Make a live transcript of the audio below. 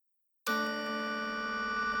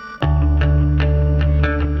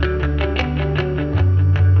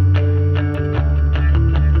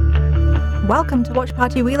welcome to Watch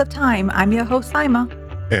Party Wheel of Time. I'm your host, Sima.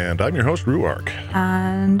 And I'm your host, Ruark.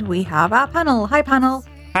 And we have our panel. Hi, panel.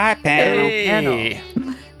 Hi, panel. Hey.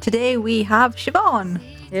 Today we have Siobhan.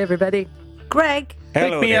 Hey, everybody. Greg.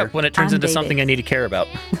 Wake me up when it turns And into David. something I need to care about.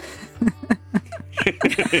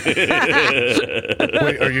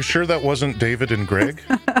 Wait, are you sure that wasn't David and Greg?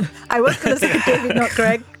 I was going to say David, not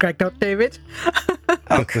Greg. Greg, not David.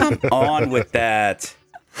 Oh, come on with that.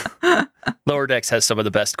 Lower Decks has some of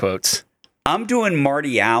the best quotes. I'm doing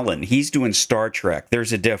Marty Allen. He's doing Star Trek.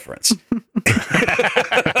 There's a difference.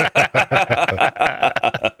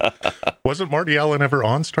 Wasn't Marty Allen ever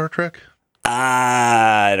on Star Trek?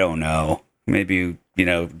 I don't know. Maybe,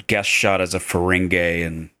 guest shot as a Ferengi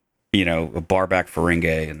and, a barback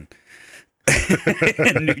Ferengi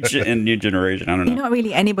and New Generation. I don't know. You're not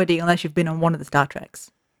really anybody unless you've been on one of the Star Treks.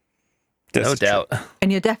 No doubt.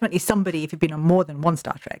 And you're definitely somebody if you've been on more than one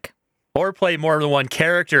Star Trek. Or play more than one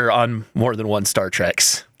character on more than one Star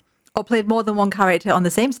Treks. Or played more than one character on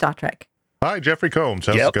the same Star Trek. Hi, Jeffrey Combs.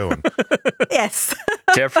 How's it going? Yes.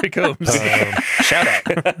 Jeffrey Combs. Shout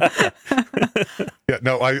out. Yeah,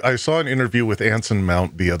 no, I saw an interview with Anson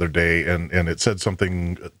Mount the other day, and it said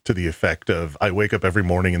something to the effect of, I wake up every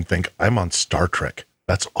morning and think, I'm on Star Trek.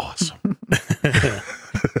 That's awesome.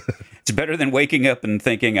 It's better than waking up and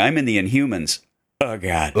thinking, I'm in the Inhumans. Oh,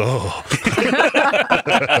 God. Oh.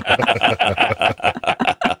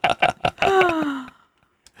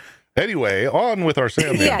 Anyway, on with our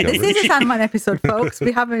Sandman Yeah, this coverage. is a Sandman episode, folks.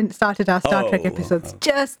 We haven't started our Star Trek Oh. episodes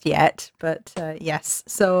just yet, but yes.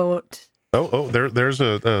 So, There's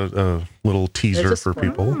a little teaser There's a for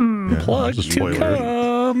people. Yeah, Plug there's a to spoiler.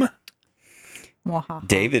 come. wahaha.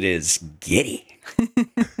 David is giddy.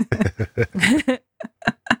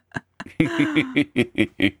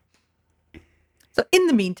 So in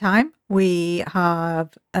the meantime, we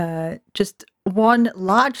have just one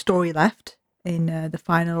large story left in the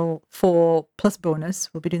final 4 plus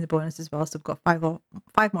bonus. We'll be doing the bonus as well, so we've got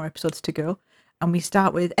 5 more episodes to go. And we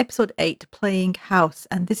start with episode 8, Playing House.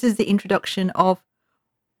 And this is the introduction of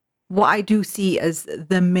what I do see as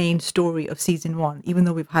the main story of season 1, even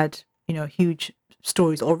though we've had, huge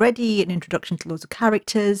stories already, an introduction to loads of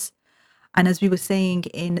characters. And as we were saying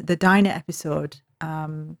in the diner episode,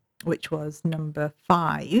 which was number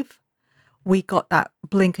 5, we got that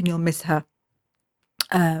blink and you'll miss her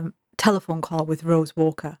telephone call with Rose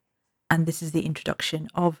Walker. And this is the introduction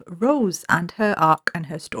of Rose and her arc and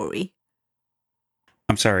her story.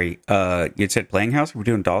 I'm sorry. You said Playing House? We're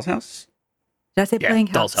doing Doll's House? Did I say Yeah, Playing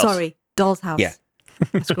House? Doll's House. Sorry, Doll's House. Yeah.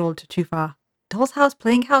 I scrolled too far. Doll's House,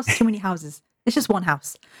 Playing House, too many houses. It's just one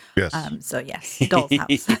house. Yes. So yes, Doll's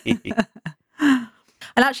House. And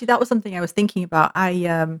actually, that was something I was thinking about.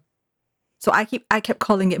 I kept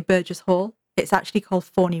calling it Burgess Hall. It's actually called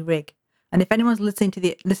Forney Rig. And if anyone's listening to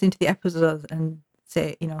the episodes and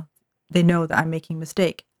say, they know that I'm making a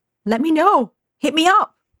mistake, let me know. Hit me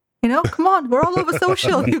up. Come on, we're all over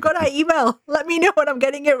social. You've got our email. Let me know when I'm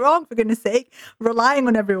getting it wrong, for goodness sake. Relying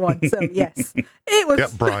on everyone. So yes, it was. Yeah,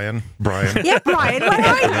 Brian. Yeah, Brian. Where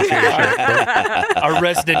are you? Our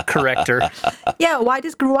resident corrector. Yeah, why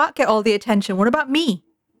does Gruat get all the attention? What about me?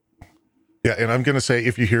 Yeah, and I'm going to say,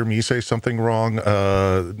 if you hear me say something wrong,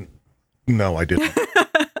 no, I didn't.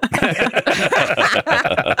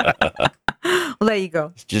 Well, there you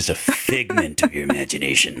go. It's just a figment of your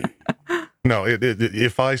imagination. No,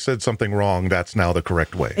 if I said something wrong, that's now the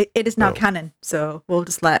correct way. It is now So- canon, so we'll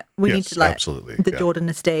just need Yes, to let absolutely, the yeah. Jordan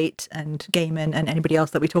estate and Gaiman and anybody else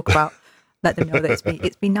that we talk about let them know that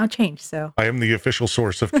it's been now changed. So I am the official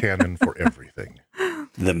source of canon for everything.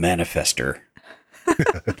 The manifester.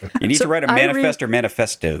 You need So to write a I manifest or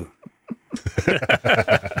manifesto.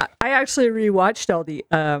 I actually rewatched all the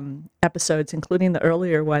episodes, including the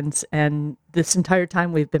earlier ones, and this entire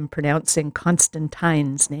time we've been pronouncing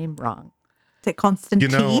Constantine's name wrong. is it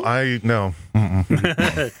Constantine? No.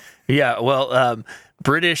 Mm-mm. Yeah, well,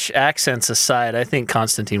 British accents aside, I think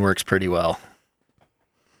Constantine works pretty well.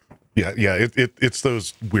 Yeah, it's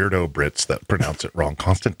those weirdo Brits that pronounce it wrong.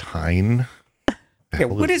 Constantine. Yeah,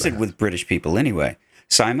 what is it with British people anyway?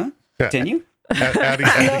 Sima, continue. Adding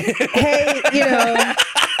Hey,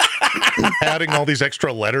 adding all these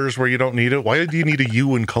extra letters where you don't need it. Why do you need a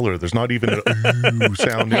U in color? There's not even an ooh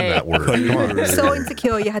sound in that word. Come on. You're so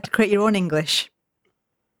insecure you had to create your own English.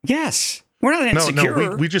 Yes. We're not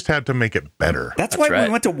insecure. No, we just had to make it better. That's why right.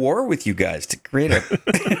 we went to war with you guys, to create a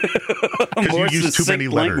more you used too many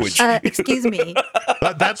succinct letters. language. Excuse me.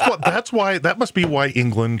 That must be why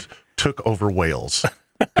England took over Wales,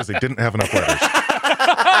 because they didn't have enough letters.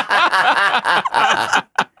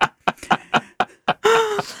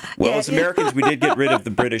 Well, as Americans, we did get rid of the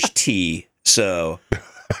British T, so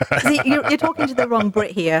See, you're talking to the wrong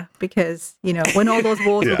Brit here because, when all those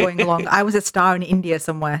wars were going along, I was a star in India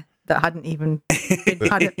somewhere that hadn't even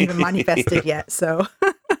manifested yet. So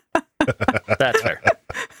That's fair.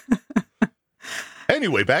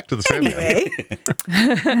 Anyway, back to the Sandman.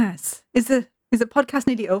 Yes. Is the podcast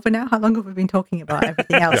nearly over now? How long have we been talking about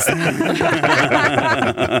everything else?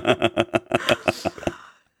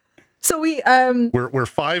 So we're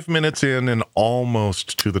 5 minutes in and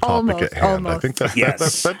almost to the topic at hand. I think that's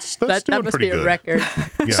Yes. that's doing that must pretty be a good. record.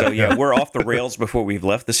 So yeah, we're off the rails before we've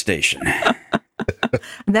left the station.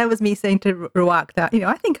 And there was me saying to Ruak that,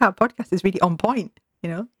 I think our podcast is really on point,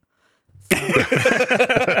 So we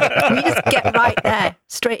just get right there,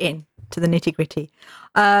 straight in to the nitty gritty.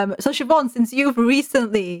 So Siobhan, since you've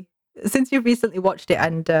recently watched it,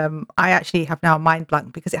 and I actually have now mind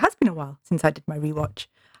blank because it has been a while since I did my rewatch.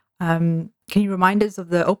 Can you remind us of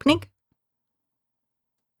the opening?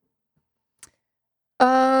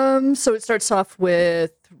 So it starts off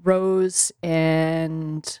with Rose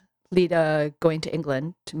and Lita going to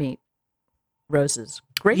England to meet Rose's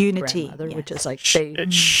great Unity, grandmother, yes. which is like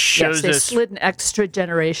It shows they us slid an extra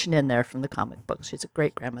generation in there from the comic books. She's a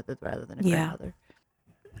great grandmother rather than a grandmother.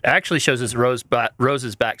 actually shows us Rose's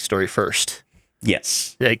backstory first.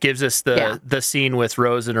 Yes. It gives us the scene with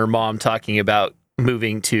Rose and her mom talking about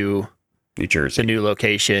moving to New Jersey. the new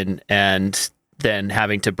location and then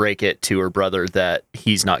having to break it to her brother that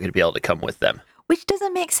he's not going to be able to come with them. Which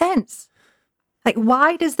doesn't make sense. Like,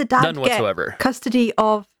 why does the dad None whatsoever. get custody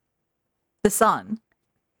of the son,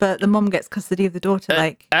 but the mom gets custody of the daughter?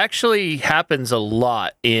 It actually happens a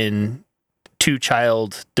lot in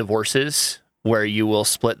two-child divorces where you will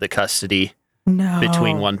split the custody no,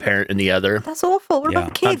 between one parent and the other. That's awful. What Yeah,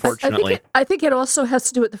 about the kids? unfortunately. I think it also has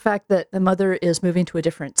to do with the fact that the mother is moving to a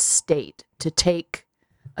different state. To take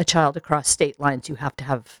a child across state lines, you have to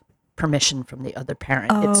have permission from the other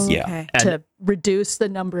parent. Oh, It's Yeah. okay. to reduce the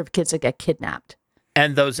number of kids that get kidnapped.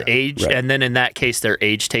 And those age, Right. and then in that case, their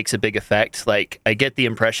age takes a big effect. Like, I get the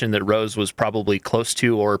impression that Rose was probably close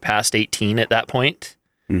to or past 18 at that point,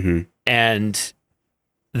 Mm-hmm. and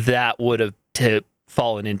that would have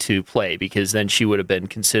fallen into play because then she would have been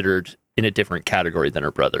considered in a different category than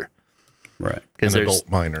her brother. Right. Because An there's adult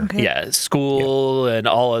minor. Okay. yeah, school and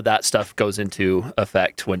all of that stuff goes into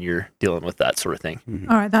effect when you're dealing with that sort of thing.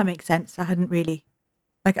 All right, that makes sense. I hadn't really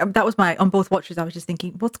that was on both watches. I was just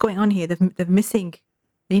thinking, what's going on here? They're missing.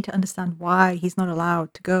 They need to understand why he's not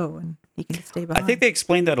allowed to go and he can just stay I behind. think they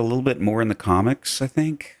explained that a little bit more in the comics, I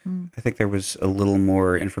think. I think there was a little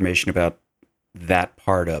more information about that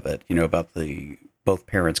part of it, about the both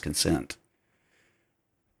parents' consent.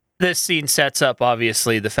 This scene sets up,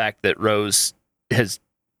 obviously, the fact that Rose has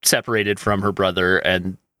separated from her brother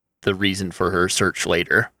and the reason for her search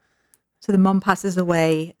later. So the mom passes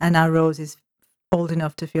away, and now Rose is old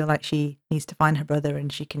enough to feel like she needs to find her brother,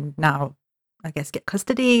 and she can now, I guess, get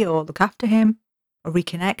custody or look after him or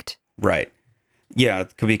reconnect. Right. Yeah,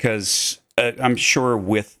 because I'm sure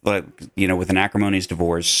with with an acrimonious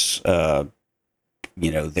divorce, there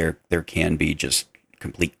can be just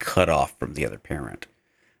complete cutoff from the other parent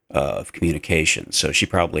of communication. So she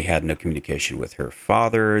probably had no communication with her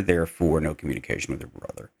father, therefore no communication with her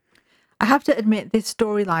brother. I have to admit, this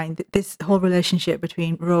storyline, this whole relationship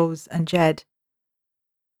between Rose and Jed,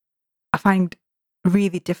 I find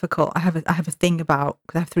really difficult. I have a thing about,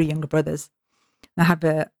 because I have 3 younger brothers.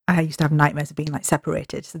 I used to have nightmares of being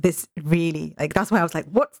separated. So this really, that's why I was like,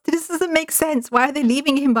 what? This doesn't make sense. Why are they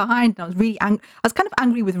leaving him behind? And I was really I was kind of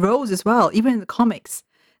angry with Rose as well, even in the comics.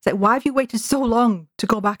 It's like, why have you waited so long to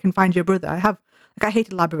go back and find your brother? I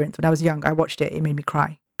hated Labyrinth when I was young. I watched it. It made me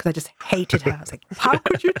cry because I just hated her. I was like, how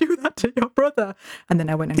could you do that to your brother? And then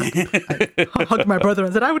I went and hugged my brother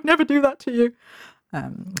and said, I would never do that to you.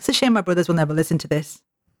 It's a shame my brothers will never listen to this.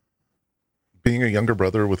 Being a younger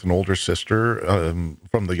brother with an older sister,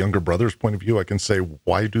 from the younger brother's point of view, I can say,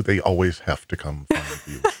 why do they always have to come find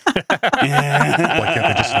you? Why can't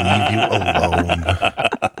they just leave you alone?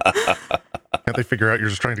 Can't they figure out you're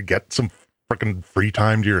just trying to get some freaking free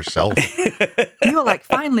time to yourself? You were like,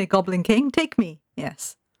 finally, Goblin King, take me.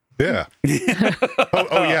 Yes. Yeah.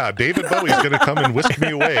 Oh yeah, David Bowie's going to come and whisk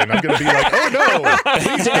me away, and I'm going to be like, oh no,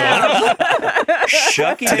 please don't.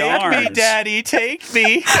 Shucky darns. Take me, Daddy, take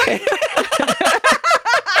me.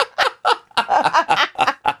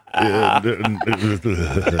 No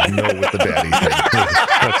with the daddy thing.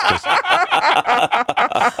 That's just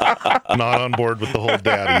not on board with the whole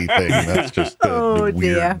daddy thing. That's just Oh,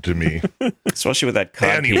 dear. weird to me. Especially with that cod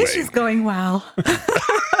Anyway. piece. This is going well.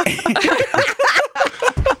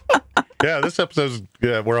 Yeah, this episode's,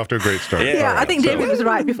 we're off to a great start. Yeah. Yeah, I think So- David was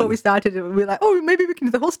right before we started. We were like, oh, maybe we can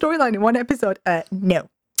do the whole storyline in one episode. No.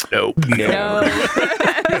 Nope. No.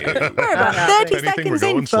 We're about 30 Anything, we're seconds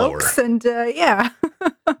in, going slower. folks, and yeah.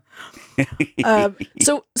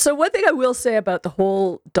 So one thing I will say about the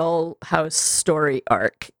whole Dollhouse story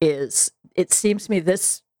arc is it seems to me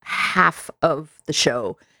this half of the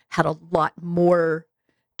show had a lot more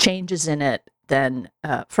changes in it than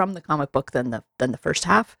from the comic book than the first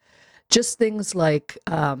half. Just things like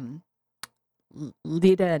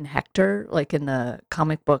Lita and Hector, like in the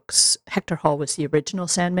comic books, Hector Hall was the original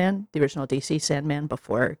Sandman, the original DC Sandman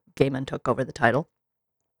before Gaiman took over the title.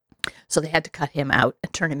 So they had to cut him out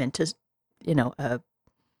and turn him into, a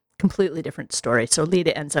completely different story. So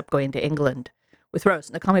Lita ends up going to England with Rose.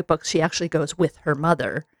 In the comic books, she actually goes with her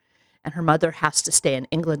mother, and her mother has to stay in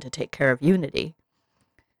England to take care of Unity,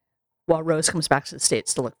 while Rose comes back to the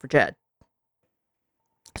States to look for Jed.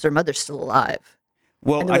 So her mother's still alive.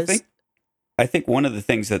 Well, I think one of the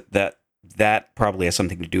things that probably has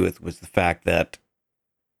something to do with was the fact that,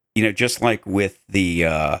 just like with the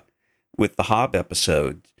Hobb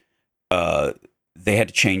episode, they had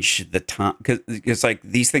to change the time because like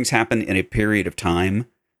these things happen in a period of time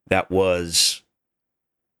that was,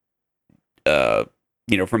 from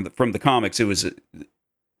the comics,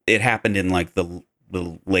 it happened in like the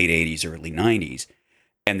late 80s, early 90s,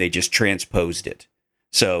 and they just transposed it.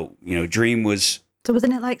 So, Dream was... So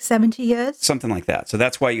wasn't it like 70 years? Something like that. So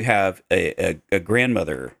that's why you have a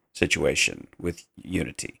grandmother situation with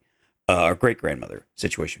Unity, or great-grandmother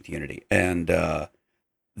situation with Unity. And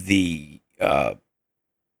the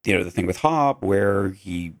thing with Hobb where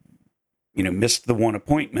he, missed the one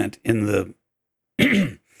appointment in the...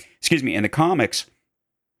 excuse me, in the comics,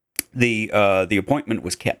 the appointment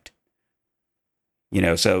was kept.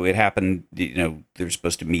 So it happened, they're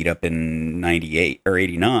supposed to meet up in 98 or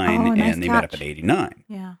 89, nice and they met up catch. in 89.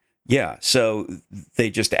 Yeah. Yeah, so they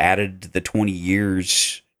just added the 20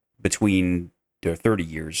 years between, or 30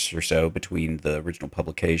 years or so between the original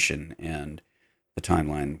publication and the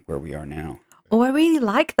timeline where we are now. Oh, I really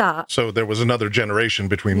like that. So there was another generation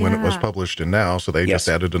between when it was Yeah. published and now, so they Yes. just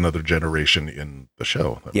added another generation in the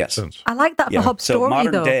show. That Yes. makes sense. I like that Yeah. for Hobb's So story,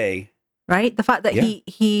 modern though. day, Right? The fact that Yeah.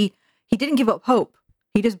 he didn't give up hope.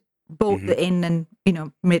 He just bolted Mhm. it in and,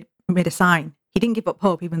 made a sign. He didn't give up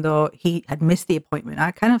hope, even though he had missed the appointment.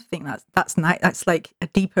 I kind of think that's nice. That's like a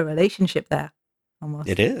deeper relationship there, almost.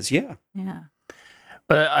 it is, yeah. Yeah.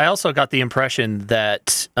 But I also got the impression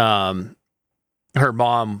that her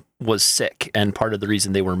mom was sick, and part of the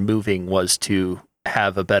reason they were moving was to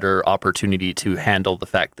have a better opportunity to handle the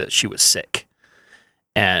fact that she was sick.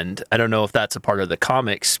 And I don't know if that's a part of the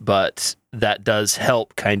comics, but that does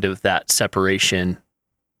help kind of that separation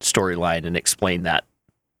storyline and explain that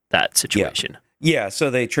situation. Yeah, so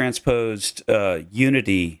they transposed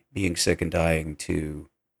Unity being sick and dying to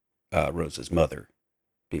Rose's mother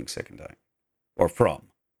being sick and dying. Or from.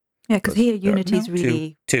 Yeah, because here There- Unity's no,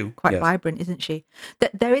 really Two. quite Yes. vibrant, isn't she?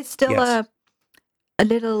 There is still Yes. a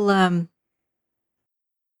little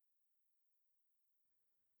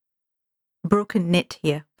broken knit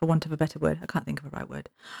here, for want of a better word. I can't think of a right word.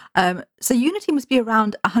 So Unity must be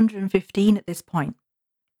around 115 at this point.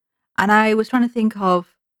 And I was trying to think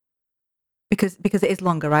of, because it is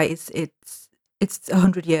longer, right? It's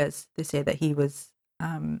 100 years, they say, that he was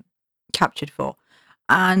captured for.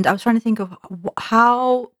 And I was trying to think of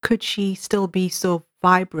how could she still be so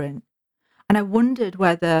vibrant? And I wondered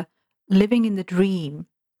whether living in the dream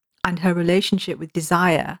and her relationship with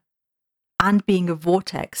Desire and being a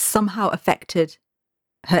vortex somehow affected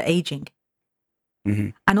her aging.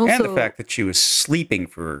 Mhm. And also And the fact that she was sleeping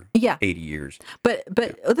for yeah, 80 years. but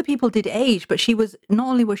other people did age, but she was, not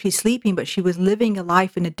only was she sleeping, but she was living a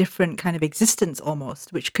life in a different kind of existence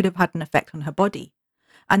almost, which could have had an effect on her body.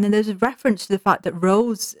 And then there's a reference to the fact that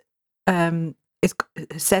Rose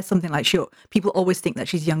says something like, people always think that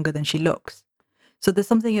she's younger than she looks. So there's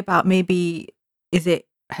something about, maybe, is it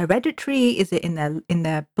hereditary? Is it in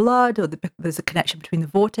their blood? Or there's a connection between the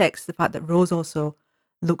vortex, the fact that Rose also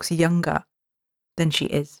looks younger than she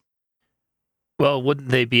is. Well, wouldn't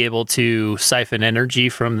they be able to siphon energy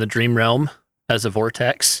from the dream realm as a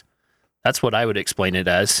vortex? That's what I would explain it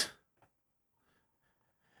as.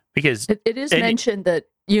 Because It is mentioned that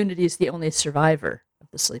Unity is the only survivor of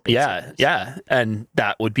the sleeping sickness. yeah, and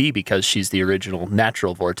that would be because she's the original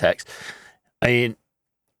natural vortex. I mean,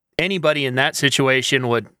 anybody in that situation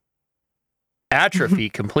would atrophy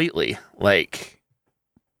completely. Like,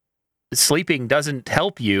 sleeping doesn't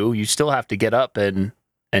help you. You still have to get up and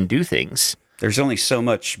do things. There's only so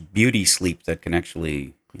much beauty sleep that can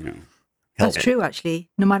actually, help. That's true, actually.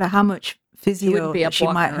 No matter how much physio wouldn't be that up she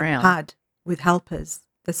walking might have around. had with helpers,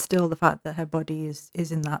 there's still the fact that her body is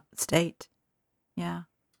in that state. Yeah,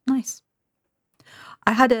 nice.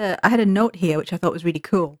 I had a note here which I thought was really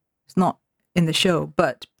cool. It's not in the show,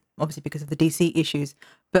 but obviously because of the DC issues.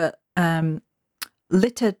 But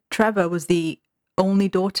Lita Trevor was the only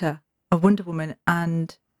daughter of Wonder Woman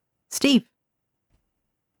and Steve.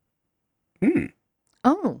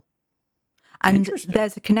 Oh, And Interesting.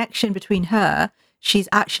 there's a connection between her. She's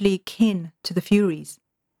actually kin to the Furies.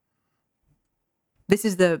 This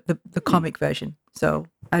is the comic version. So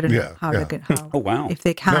I don't know Yeah, how yeah. they're going how Oh, wow. if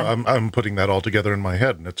they can. No, I'm putting that all together in my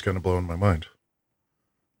head, and it's kind of blowing my mind.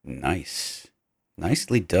 Nice.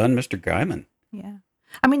 Nicely done, Mr. Gaiman. Yeah.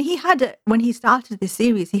 I mean, when he started this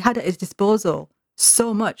series, he had at his disposal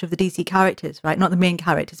so much of the DC characters, right? Not the main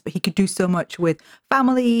characters, but he could do so much with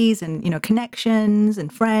families and, connections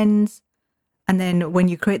and friends. And then when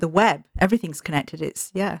you create the web, everything's connected.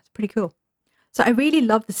 It's pretty cool. So I really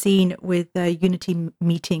love the scene with Unity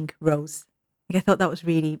meeting Rose. Like, I thought that was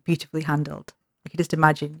really beautifully handled. You could just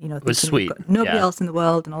imagine, It was thinking sweet. you've got nobody Yeah. else in the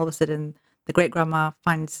world, and all of a sudden the great grandma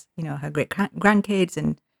finds, her great grandkids,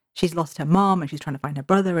 and she's lost her mom, and she's trying to find her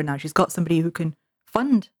brother, and now she's got somebody who can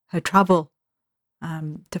fund her travel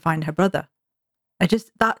to find her brother. I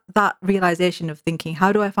just that realization of thinking,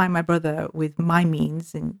 how do I find my brother with my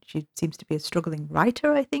means? And she seems to be a struggling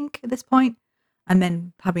writer, I think, at this point. And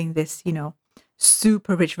then having this,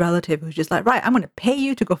 super rich relative who's just like, right, I'm going to pay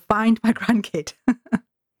you to go find my grandkid.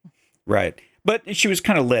 Right. But she was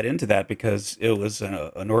kind of led into that because it was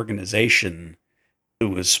an organization who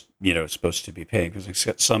was, supposed to be paying, because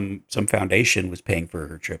some foundation was paying for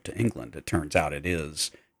her trip to England. It turns out it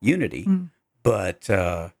is Unity. But,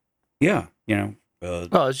 yeah,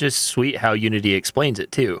 Well, it's just sweet how Unity explains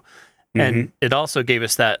it too. And it also gave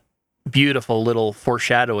us that beautiful little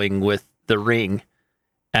foreshadowing with the ring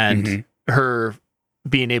and her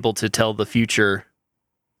being able to tell the future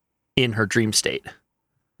in her dream state.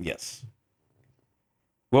 yes.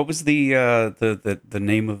 What was the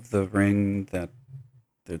name of the ring that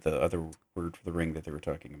the other word for the ring that they were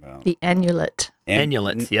talking about? the amulet.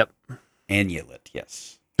 Amulet, yep. Amulet,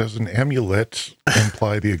 yes. Does an amulet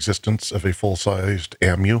imply the existence of a full-sized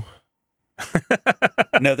amu?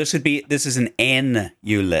 No, this is an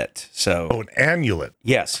anulet. So Oh, an annulet.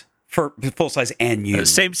 yes, for full size anu.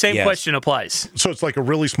 Same Yes. question applies. So it's like a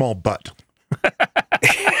really small butt.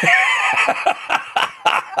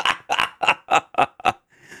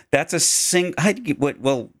 That's a sing.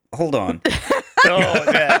 Well, hold on. Oh,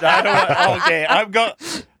 yeah, I don't want, okay, I'm going.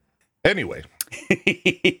 Anyway,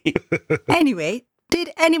 Anyway, did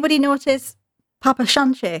anybody notice Papa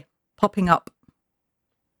Shanche popping up?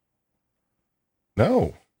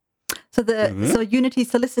 no. So so Unity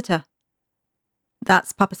solicitor,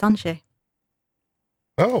 that's Papa Shanche.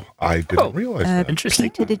 Oh, I didn't realize that. Interesting.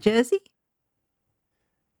 Peter Jersey.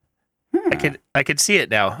 I could see it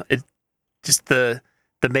now. It just the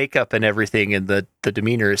makeup and everything and the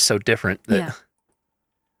demeanor is so different. That,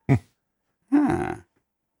 Yeah. Huh.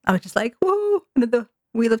 I was just like, whoa, another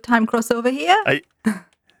Wheel of Time crossover here.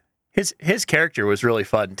 His character was really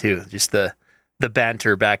fun too. Just the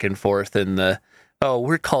banter back and forth and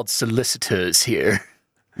we're called solicitors here.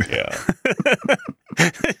 Yeah.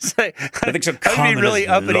 It's like, I think so. I'd be really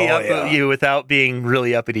uppity up lawyer. at you without being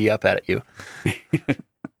really uppity up at you.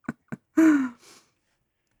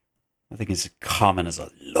 I think it's as common as a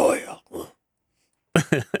lawyer.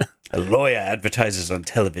 A lawyer advertises on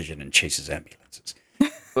television and chases ambulances.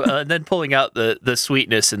 And then pulling out the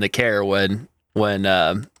sweetness and the care when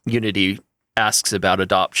Unity asks about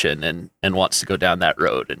adoption and wants to go down that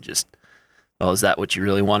road and just, well, is that what you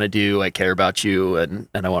really want to do? I care about you and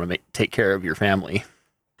I want to take care of your family.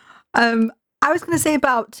 I was going to say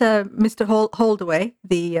about Mr. Holdaway,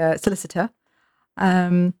 the solicitor.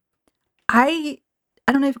 I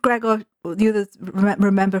don't know if Greg or the others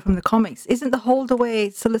remember from the comics. Isn't the Holdaway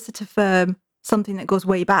solicitor firm something that goes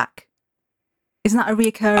way back? Isn't that a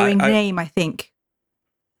reoccurring name, I think?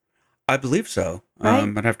 I believe so. Right?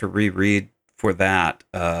 I'd have to reread for that.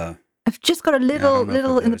 I've just got a little know if I've in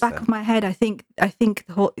the noticed back that. of my head. I think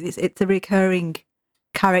the whole it's a recurring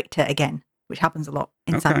character again, which happens a lot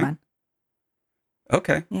in Okay. Sandman.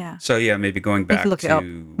 Okay. Yeah. So yeah, maybe going Need back to look it up.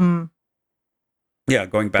 Yeah,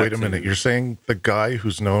 going back Wait a minute. You're saying the guy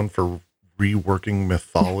who's known for reworking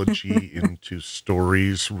mythology into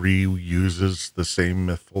stories reuses the same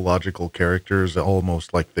mythological characters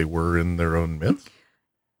almost like they were in their own myth?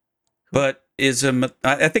 But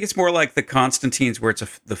I think it's more like the Constantines, where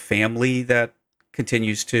it's the family that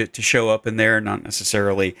continues to show up in there, not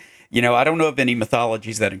necessarily. I don't know of any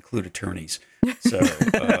mythologies that include attorneys. So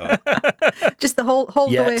Just the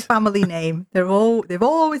Holdaway Yet. family name. They've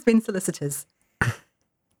always been solicitors.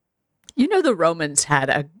 You know, the Romans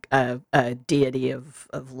had a deity of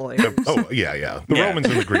lawyers. Oh, yeah. The Yeah. Romans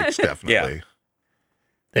and the Greeks, definitely.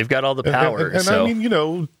 They've got all the And- power. And, so I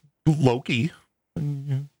mean, Loki.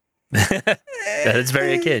 that is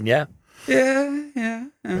very akin. Yeah. Yeah.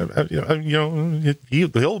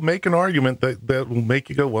 He'll make an argument that will make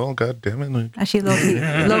you go, well, God damn it. Actually, Loki's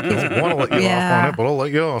I want to let you off on it, but I'll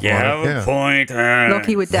let you off You on have it. a point.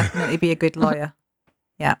 Loki would definitely be a good lawyer.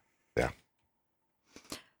 Yeah. Yeah.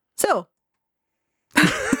 So.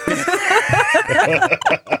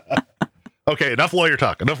 Okay, enough lawyer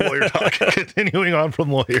talk. Continuing on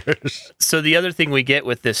from lawyers. So the other thing we get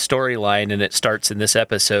with this storyline, and it starts in this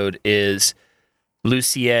episode, is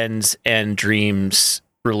Lucien's and Dream's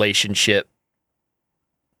relationship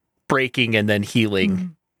breaking and then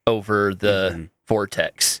healing over the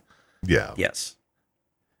vortex. Yeah. Yes.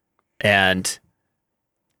 And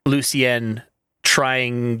Lucien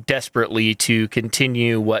trying desperately to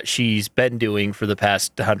continue what she's been doing for the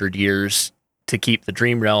past 100 years to keep the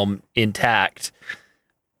dream realm intact,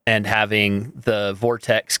 and having the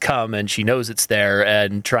vortex come and she knows it's there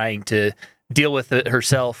and trying to deal with it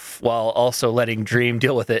herself while also letting Dream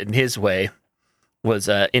deal with it in his way was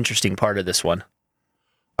an interesting part of this one.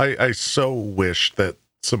 I so wish that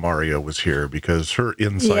Samaria was here, because her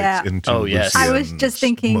insights into yes. I was just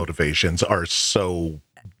thinking motivations are so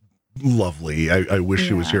lovely. I wish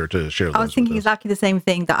she was here to share those. I was thinking with us. exactly the same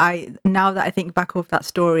thing, that now that I think back over that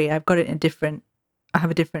story, I have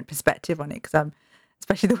a different perspective on it, because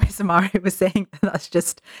especially the way Samaria was saying that's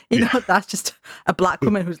just, that's just a black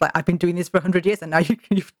woman who's like, I've been doing this for 100 years and now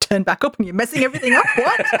you've turned back up and you're messing everything up.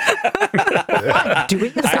 What? What are you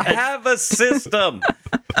doing this? I have a system.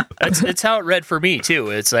 It's how it read for me too.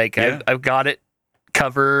 It's like I've got it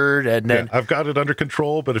covered, and then I've got it under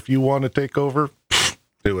control, but if you want to take over,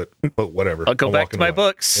 do it. But whatever. I'll go I'm back to walking my away.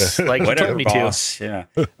 books, like you Whatever, told me boss. Yeah.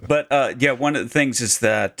 But one of the things is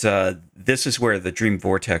that this is where the Dream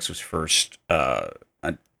Vortex was first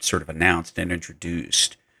sort of announced and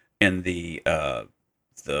introduced in the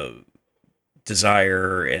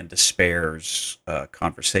Desire and Despair's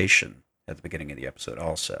conversation at the beginning of the episode.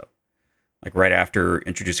 Also, like right after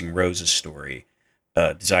introducing Rose's story,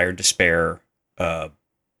 Desire and Despair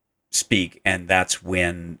speak, and that's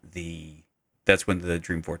when the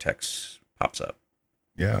Dream Vortex pops up.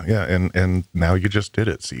 Yeah, and now you just did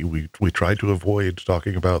it. See, we tried to avoid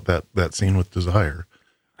talking about that scene with Desire,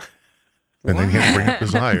 and then you bring up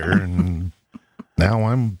Desire, and now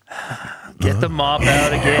I'm get the mop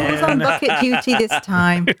out Who's on again. bucket duty this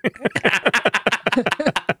time?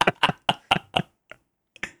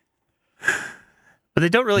 But they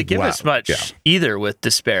don't really give Wow. us much Yeah. either with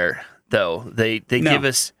Despair, though. They No. give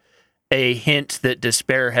us a hint that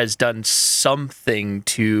Despair has done something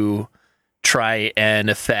to try and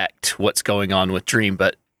affect what's going on with Dream,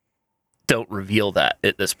 but don't reveal that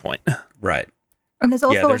at this point. Right. And there's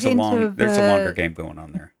also There's a a hint of longer game going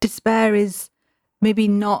on there. Despair is maybe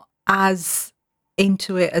not as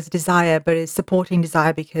into it as Desire, but is supporting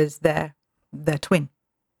Desire because they're twin,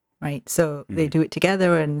 right? So they do it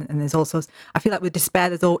together, and there's also, I feel like with Despair,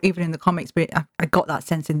 there's all, even in the comics, but I got that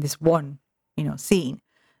sense in this one, scene,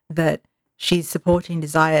 that she's supporting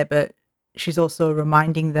Desire, but she's also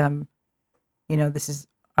reminding them, this is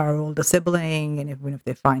our older sibling, and even if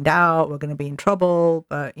they find out, we're going to be in trouble.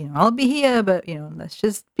 But I'll be here. But let's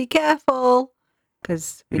just be careful,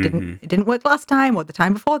 because it didn't work last time, or the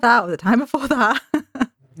time before that, or the time before that.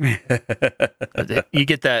 You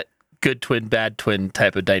get that good twin, bad twin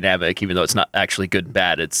type of dynamic, even though it's not actually good and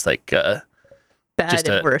bad. It's like Bad just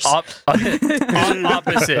and worse.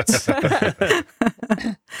 opposites,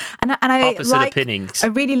 And I opposite opinions. I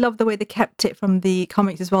really love the way they kept it from the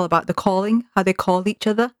comics as well, about the calling, how they call each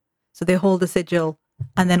other. So they hold the sigil,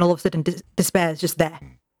 and then all of a sudden Despair is just there,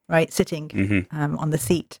 right, sitting on the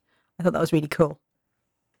seat. I thought that was really cool.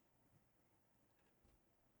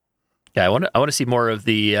 Yeah, I want to see more of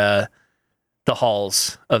the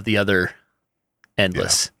halls of the other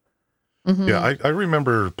Endless. Yeah, I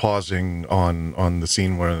remember pausing on the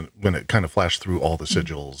scene when it kind of flashed through all the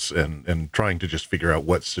sigils and trying to just figure out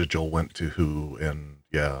what sigil went to who, and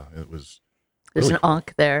yeah, it was. There's really an cool.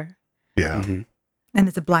 Ankh there. Yeah, And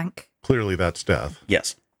there's a blank. clearly that's death.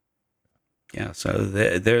 Yes. Yeah. So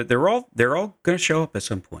they're all going to show up at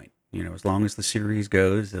some point. As long as the series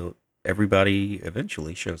goes, everybody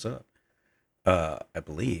eventually shows up. I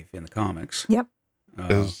believe in the comics. Yep.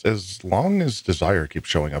 As long as Desire keeps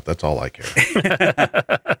showing up, that's all I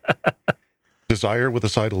care. Desire with a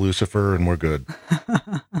side of Lucifer, and we're good.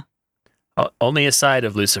 Only a side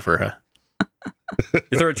of Lucifer, huh?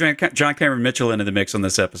 You throw John Cameron Mitchell into the mix on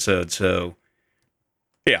this episode, so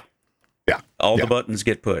yeah, Yeah. all Yeah. the buttons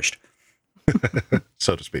get pushed.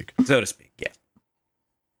 so to speak. So to speak, yeah.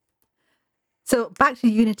 So back to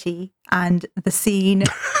Unity and the scene.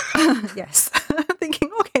 Yes. I'm thinking,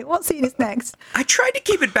 okay, what scene is next? I tried to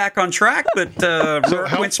keep it back on track, but So Rourke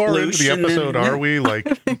how went far into the sploosh and episode then- are we? Like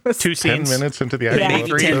It was 2 10 scenes. minutes into the Yeah. actual Maybe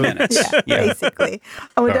 10 episode? minutes. Yeah, Yeah. basically. And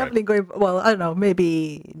we're All right. definitely going, well, I don't know,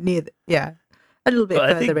 maybe near, a little bit Well, I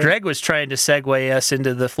further think in. Greg was trying to segue us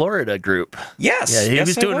into the Florida group. Yes. Yeah, he yes,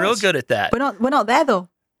 was I doing real good at that. We're not there though.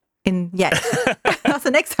 Yet. That's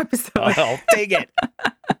the next episode. Oh, dang it.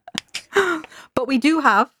 But we do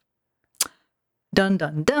have dun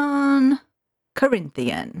dun dun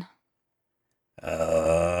Corinthian.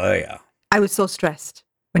 Yeah. I was so stressed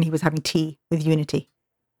when he was having tea with Unity.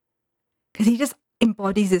 Because he just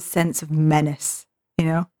embodies this sense of menace,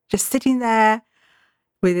 just sitting there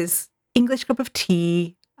with his English cup of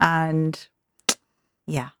tea. And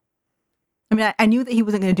yeah. I mean, I knew that he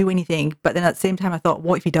wasn't going to do anything, but then at the same time, I thought,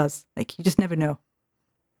 what if he does? Like, you just never know.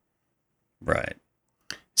 Right.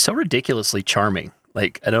 So ridiculously charming.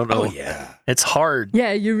 Like, I don't know. Oh, yeah. It's hard.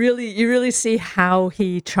 Yeah, you really see how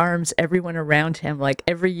he charms everyone around him. Like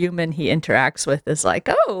every human he interacts with is like,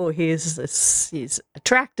 oh, he's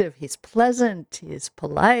attractive, he's pleasant, he's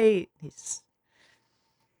polite,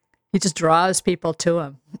 he just draws people to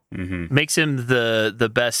him. Mm-hmm. Makes him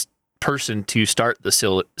the best person to start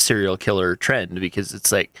the serial killer trend, because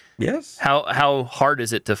it's like, Yes. how hard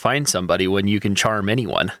is it to find somebody when you can charm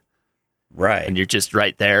anyone? Right. And you're just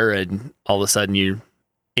right there, and all of a sudden you're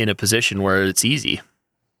in a position where it's easy.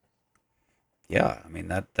 Yeah, I mean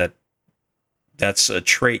that's a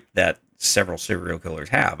trait that several serial killers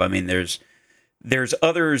have. I mean, there's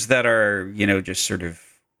others that are, just sort of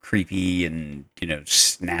creepy and,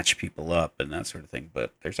 snatch people up and that sort of thing,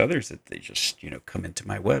 but there's others that they just, come into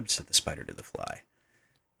my web, said the spider to the fly.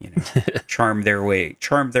 Charm their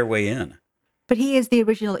way in. But he is the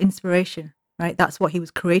original inspiration, right? That's what he was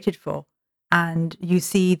created for. And you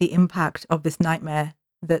see the impact of this nightmare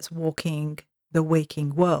that's walking the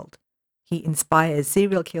waking world. He inspires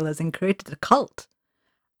serial killers and created a cult.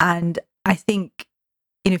 And I think,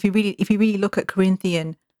 if you really look at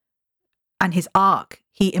Corinthian and his arc,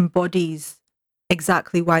 he embodies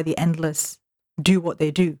exactly why the Endless do what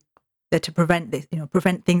they do. They're to prevent this,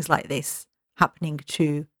 prevent things like this happening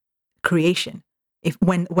to creation.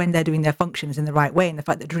 When they're doing their functions in the right way, and the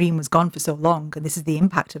fact that Dream was gone for so long, and this is the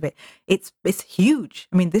impact of it, it's huge.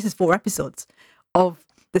 I mean, this is 4 episodes of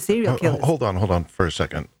the serial killers. Hold on for a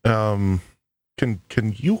second.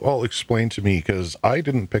 Can you all explain to me, because I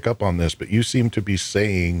didn't pick up on this, but you seem to be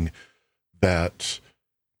saying that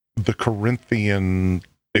the Corinthian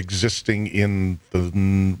existing in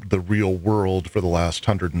the real world for the last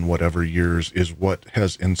 100 and whatever years is what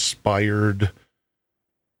has inspired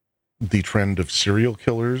the trend of serial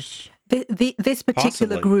killers? This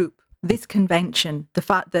particular Possibly. group, this convention, the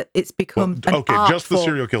fact that it's become an okay, art just the form.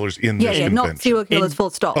 serial killers in this convention. not serial killers full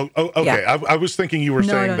stop. Oh, okay. Yeah. I was thinking you were No,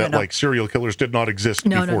 saying no, that no. like serial killers did not exist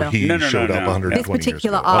No, no, before no. he No, no, showed no, up no. 120 This years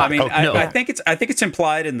particular ago. arc- I mean, Okay. no. I think it's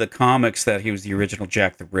implied in the comics that he was the original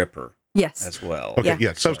Jack the Ripper Yes. as well. Okay, Yeah.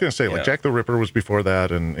 yeah. So I was going to say, like, Yeah. Jack the Ripper was before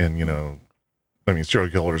that, and I mean, serial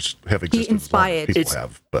killers have existed as long as inspired- people It's-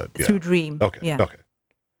 have, but yeah. Through Dream. Okay, Yeah. okay.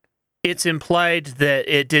 It's implied that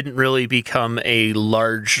it didn't really become a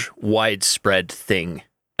large, widespread thing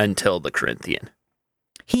until the Corinthian.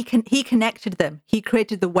 He connected them. He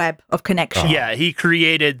created the web of connection. Yeah, he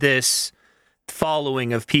created this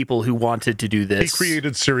following of people who wanted to do He this.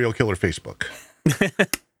 created serial killer Facebook.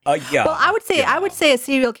 Yeah. Well, I would say a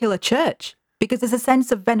serial killer church, because there's a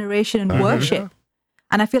sense of veneration and worship,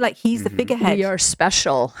 and I feel like he's the figurehead, We are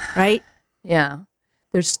special. right? Yeah.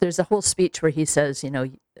 There's a whole speech where he says,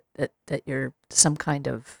 that you're some kind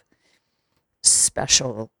of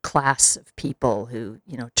special class of people who,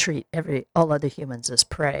 treat all other humans as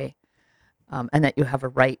prey, and that you have a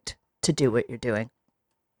right to do what you're doing.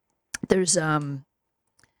 There's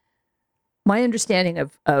my understanding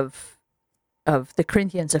of the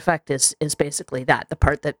Corinthians effect is basically that, the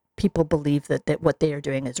part that people believe that what they are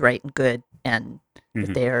doing is right and good, and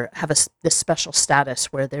that they have this special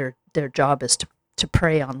status where their job is to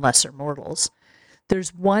prey on lesser mortals.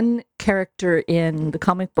 There's one character in the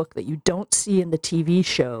comic book that you don't see in the TV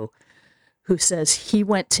show who says he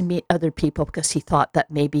went to meet other people because he thought that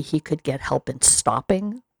maybe he could get help in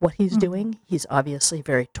stopping what he's doing. He's obviously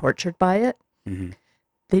very tortured by it. Mhm.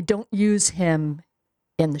 They don't use him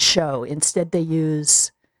in the show. Instead, they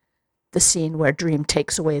use the scene where Dream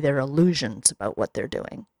takes away their illusions about what they're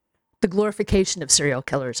doing. The glorification of serial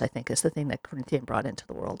killers, I think, is the thing that Corinthian brought into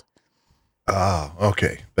the world. Ah,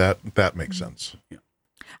 okay. That makes sense.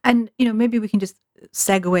 And maybe we can just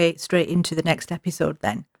segue straight into the next episode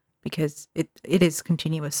then. because it is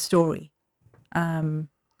continuous story.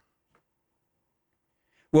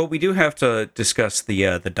 Well, we do have to discuss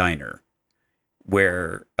the diner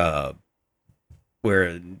where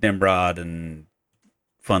Nimrod and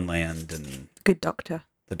Funland and Good doctor.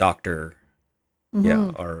 the doctor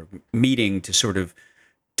Mhm. are meeting to sort of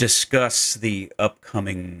discuss the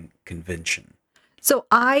upcoming convention. So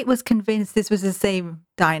I was convinced this was the same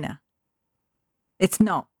diner. It's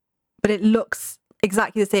not, but it looks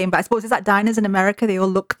exactly the same. But I suppose is that diners in America, they all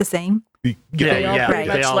look the same. They all pretty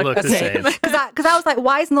they much all look look the the same. same. Because I was like,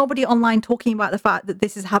 why is nobody online talking about the fact that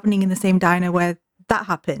this is happening in the same diner where that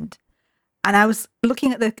happened? And I was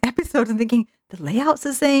looking at the episodes and thinking the layout's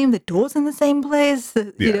the same, the doors in the same place,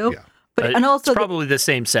 you know. Yeah. But and also it's probably the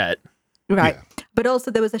same set. right. Yeah. But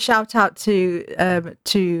also there was a shout out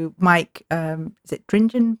to Mike. Is it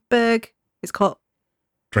Dringenberg? It's called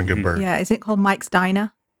Drinkenberg. yeah. Is it called Mike's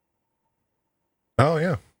Diner? Oh,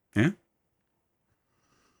 yeah.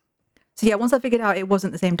 So yeah, once I figured out it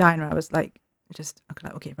wasn't the same diner, I was like,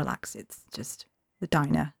 okay, relax. It's just the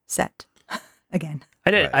diner set again.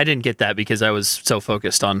 Right. I didn't get that because I was so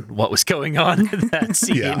focused on what was going on in that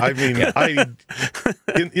scene. Yeah, I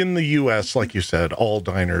mean, in the U.S., like you said, all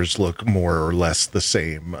diners look more or less the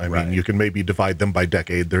same. I Right. mean, you can maybe divide them by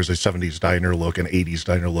decade. There's a 70s diner look, an 80s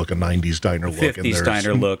diner look, a 90s diner look. 50s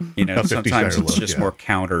diner look, a 50s sometimes diner it's look, just yeah. more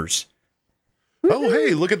counters. Oh,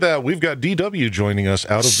 hey, look at that. We've got DW joining us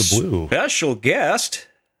out of the blue. Special guest.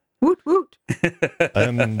 Woot woot.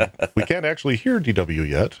 And we can't actually hear DW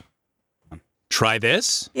yet. Try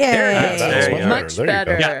this. Yay. Yeah, that was There you much go. Much There you go.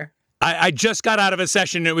 better. Yeah. I just got out of a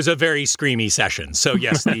session. It was a very screamy session. So,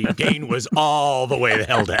 yes, the gain was all the way the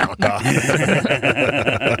hell down.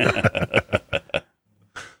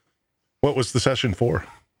 What was the session for?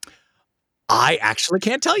 I actually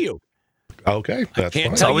can't tell you. Okay, that's can't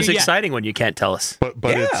fine. It's tell always you yet. exciting when you can't tell us. But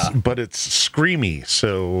Yeah. it's screamy,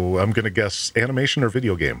 so I'm going to guess animation or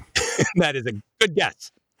video game. That is a good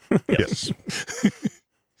guess. Yes.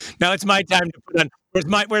 Now it's my time to put on.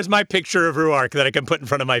 Where's my picture of Ruark that I can put in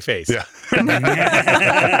front of my face? Yeah.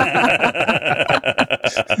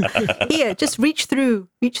 Here, just reach through,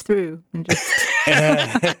 and just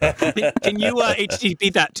Can you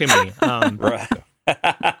HTTP that to me?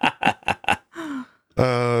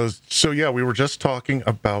 So yeah, we were just talking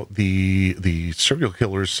about the serial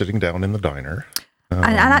killers sitting down in the diner. and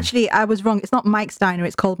actually, I was wrong. It's not Mike's Diner.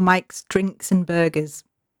 It's called Mike's Drinks and Burgers,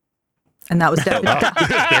 and that was definitely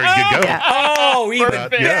There you go. Yeah. Oh, even Yeah.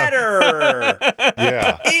 better.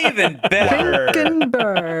 Yeah. Even better.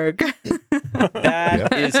 Drinkenberg.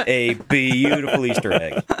 That is a beautiful Easter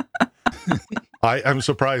egg. I'm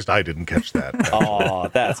surprised I didn't catch that. Oh,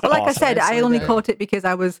 that's Well, like I awesome. said, I so only good. caught it because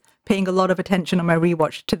I was paying a lot of attention on my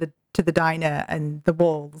rewatch to the diner and the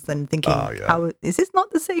walls and thinking, Oh, yeah. how is this not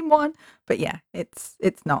the same one? But yeah, it's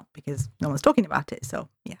not because no one's talking about it. So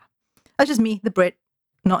yeah, that's just me, the Brit,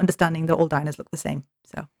 not understanding that all diners look the same.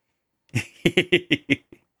 So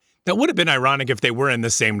That would have been ironic if they were in the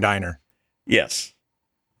same diner. Yes.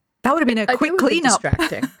 that would have been a I think quick it would be cleanup.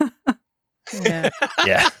 distracting. Yeah.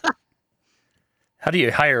 Yeah. How do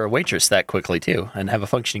you hire a waitress that quickly too and have a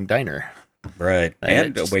functioning diner? Right. It And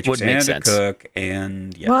a just waitress would make and sense. a cook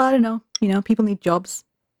and yeah. Well, I don't know. People need jobs.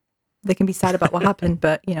 They can be sad about what happened,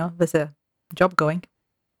 but there's a job going.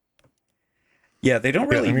 Yeah, they don't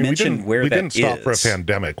Yeah, really I mean, mention where we that didn't stop for a is.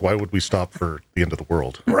 pandemic. Why would we stop for the end of the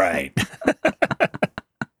world? Right.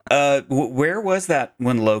 Where was that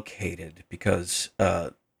one located? Because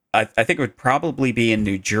I think it would probably be in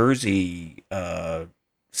New Jersey,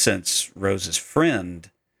 since Rose's friend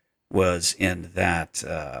was in that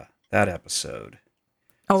episode.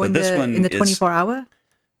 Oh, So in this one the is- 24-hour,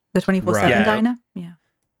 the 24/7 Right. Yeah. diner. Yeah. Yeah,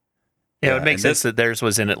 Yeah, it would make and sense this- that theirs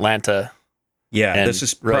was in Atlanta, Yeah, And this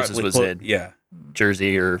is Rose's probably was clo- in- Yeah,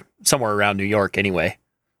 Jersey, or somewhere around New York anyway.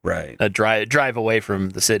 right. A drive away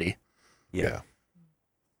from the city. Yeah.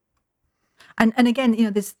 And again,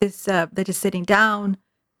 this they're just sitting down.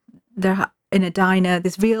 They're in a diner.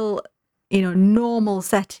 This real, normal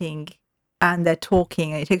setting, and they're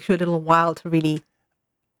talking. And it takes you a little while to really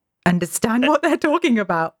understand what they're talking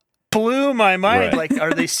about. Blew my mind. Right. Like,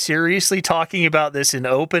 are they seriously talking about this in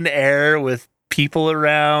open air with people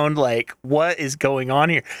around? Like, what is going on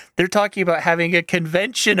here? They're talking about having a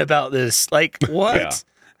convention about this. Like, what?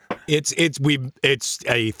 Yeah. It's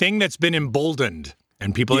a thing that's been emboldened,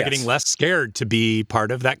 and people are Yes. getting less scared to be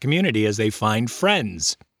part of that community as they find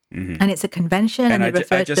friends. Mhm. And it's a convention, and, And they I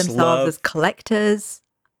refer to just themselves love- as collectors.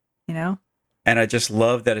 And I just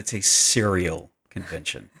love that it's a cereal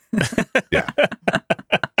convention. Yeah.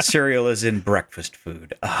 Cereal is in breakfast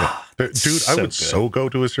food. Ah, Dude, I so would good. so go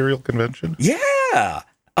to a cereal convention. Yeah.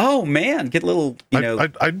 Oh man, get little,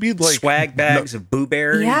 I'd be like swag bags of Boo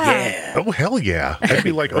Berry. Yeah. Oh hell yeah! I'd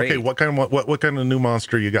be like, Great. okay, what kind of new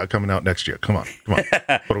monster you got coming out next year? Come on. What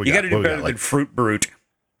do we You got? got to do better than Fruit Brute.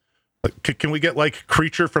 Can we get like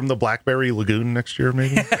Creature from the Blackberry Lagoon next year,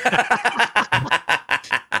 maybe?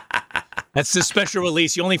 That's the special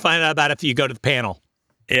release. You only find out about it if you go to the panel.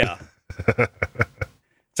 Yeah.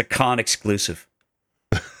 It's a con exclusive.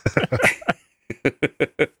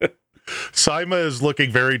 Saima is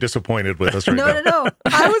looking very disappointed with us right now. No.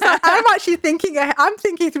 I'm actually thinking. I'm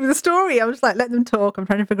thinking through the story. I'm just like, let them talk. I'm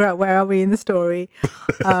trying to figure out where are we in the story.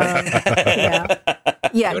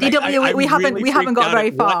 Yeah. DW. We haven't got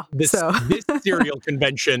very far. This serial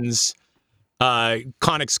convention's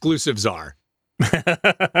con exclusives are.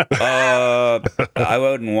 I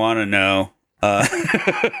wouldn't want to know.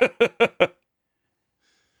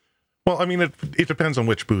 Well, I mean, it depends on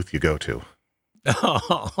which booth you go to.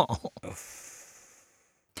 Oh.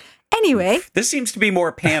 Anyway, This seems to be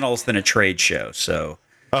more panels than a trade show. So.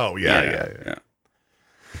 Oh yeah.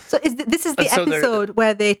 so this is the So they're- episode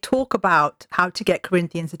where they talk about how to get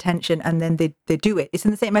Corinthians' attention, and then they do it. It's in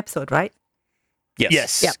the same episode, right?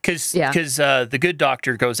 Yes. Yes, because Yeah. the good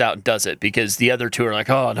doctor goes out and does it because the other two are like,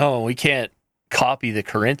 oh no, we can't copy the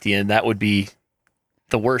Corinthian. That would be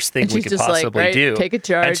the worst thing And we she's could just possibly like, right, do. take a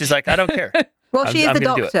charge. And she's like, I don't care. Well, she is I'm the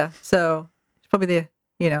gonna do it. doctor, so it's probably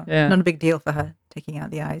Yeah. not a big deal for her taking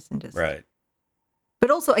out the eyes and just. Right.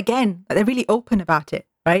 But also, again, they're really open about it,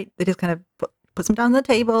 right? They just kind of put them down on the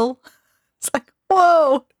table. It's like,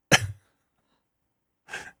 whoa.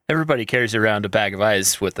 Everybody carries around a bag of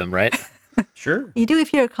eyes with them, right? Sure. You do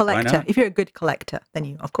if you're a collector. not? If you're a good collector,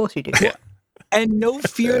 then of course you do. Yeah. And no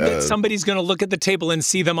fear that somebody's going to look at the table and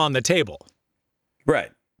see them on the table. Right.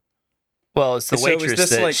 Well, it's the So is waitress this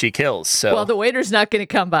that like- she kills. So Well, the waiter's not going to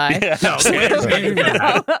come by. Yeah. No, True if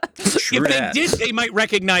they that. did, they might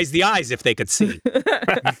recognize the eyes if they could see.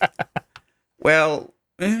 Well,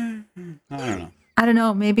 I don't know. I don't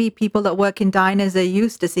know. Maybe people that work in diners are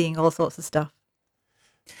used to seeing all sorts of stuff.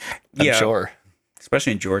 I'm sure.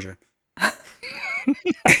 Especially in Georgia.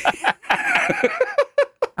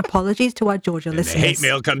 Apologies to our Georgia The listeners. hate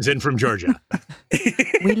mail comes in from Georgia.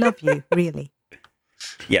 We love you, really.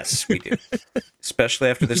 Yes, we do. Especially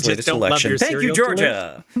after this You just latest don't love election. your Thank you, serial killer?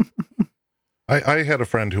 Georgia. I had a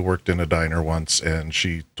friend who worked in a diner once, and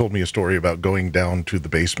she told me a story about going down to the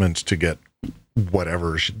basement to get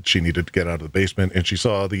whatever she needed to get out of the basement, and she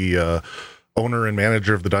saw the owner and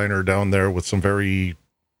manager of the diner down there with some very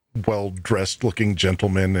well-dressed looking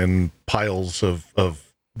gentlemen and piles of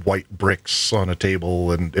white bricks on a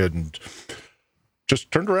table, and just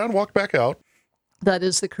turned around, walked back out. That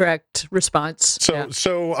is the correct response. So, Yeah.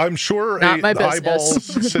 so I'm sure Not my business.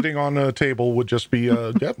 eyeballs sitting on a table would just be,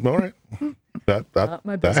 yep, all right. That Not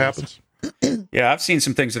my that business. happens. Yeah, I've seen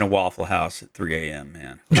some things in a Waffle House at 3 a.m.,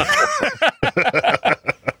 man.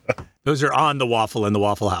 Those are on the waffle in the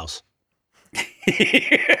Waffle House.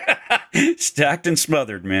 Stacked and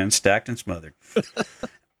smothered, man. Stacked and smothered.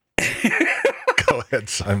 Go ahead,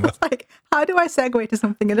 Simon. Like, how do I segue to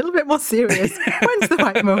something a little bit more serious? When's the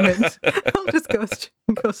right moment? I'll just go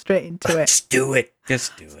straight into it. Just do it.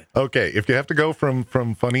 Just do it. Okay, if you have to go from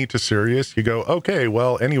funny to serious, you go, okay,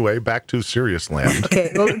 well, anyway, back to serious land.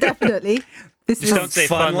 Okay, well, definitely. This Just is don't say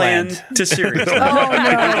Funland Funland. to serious. Oh no.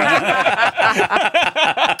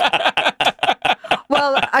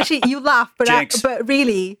 Well, actually, you laugh, Jinx. but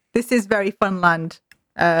really, this is very Funland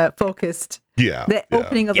focused. Yeah. The yeah.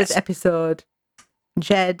 opening of Yes. this episode,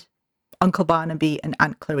 Jed, Uncle Barnaby, and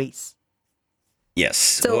Aunt Clarice. Yes.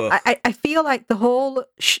 So Ugh. I feel like the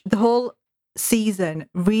whole season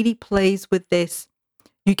really plays with this.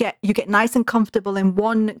 You get nice and comfortable in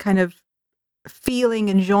one kind of feeling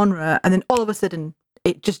and genre, and then all of a sudden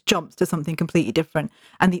it just jumps to something completely different.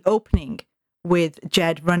 And the opening with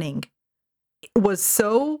Jed running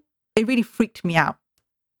it really freaked me out,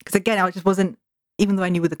 because again, I just wasn't, even though I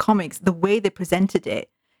knew with the comics, the way they presented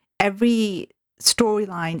it, every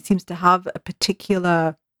storyline seems to have a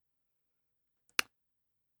particular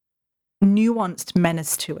nuanced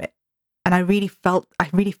menace to it, and I really felt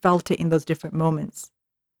it in those different moments.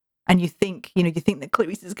 And you think that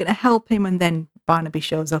Clarice is going to help him, and then Barnaby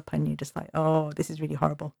shows up, and you're just like, oh, this is really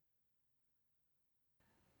horrible.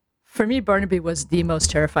 For me, Barnaby was the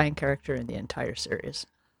most terrifying character in the entire series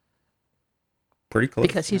Pretty close.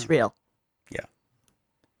 because he's yeah. real. A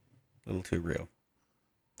little too real.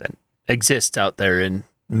 Exists out there in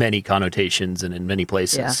many connotations and in many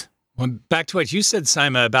places. Yeah. Well, back to what you said,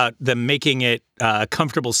 Sima, about them making it a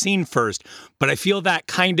comfortable scene first, but I feel that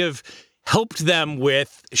kind of helped them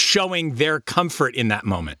with showing their comfort in that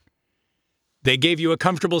moment. They gave you a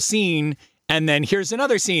comfortable scene, And then here's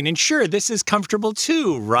another scene. And sure, this is comfortable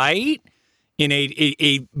too, right? In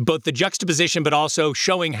a both the juxtaposition, but also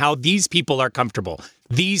showing how these people are comfortable.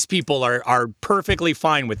 These people are perfectly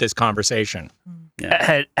fine with this conversation.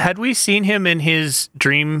 Yeah. Had we seen him in his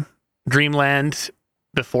dreamland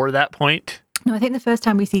before that point? No, I think the first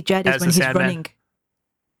time we see Jed is As when the he's Sandman? running.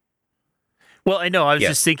 Well, I know. I was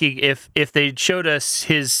Yes. just thinking if they showed us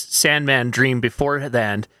his Sandman dream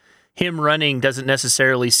beforehand, him running doesn't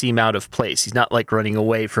necessarily seem out of place. He's not like running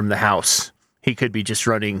away from the house. He could be just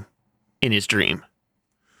running in his dream.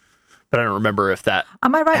 But I don't remember if that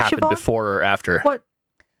Am I right, happened Siobhan? before or after. What?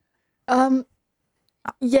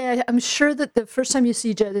 Yeah, I'm sure that the first time you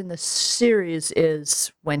see Jed in the series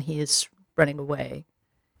is when he is running away.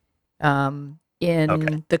 In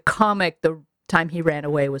Okay. the comic, the time he ran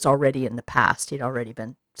away was already in the past. He'd already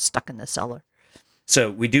been stuck in the cellar. So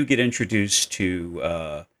we do get introduced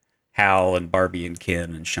to Hal and Barbie and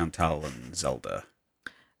Ken and Chantal and Zelda.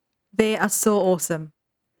 They are so awesome.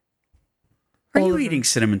 Are All you of them. eating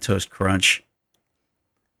Cinnamon Toast Crunch?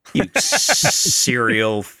 You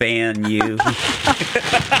cereal fan, you.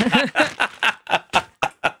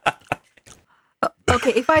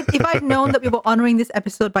 Okay, if I'd known that we were honoring this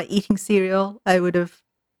episode by eating cereal, I would have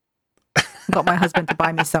got my husband to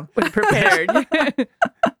buy me some. Prepared.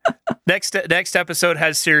 Next episode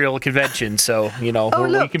has cereal convention, so Oh, we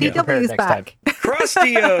look, can be prepared DW's next time. back.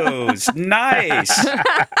 Crustios, nice.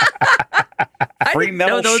 Free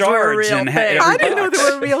metal know those were a shards real and thing. I didn't know they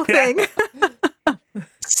were a real thing.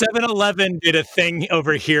 7-Eleven did a thing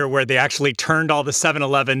over here where they actually turned all the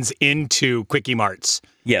 7-Elevens into Quickie Marts.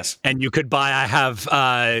 Yes. And you could buy, I have,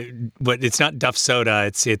 it's not Duff Soda,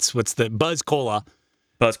 it's what's the, Buzz Cola.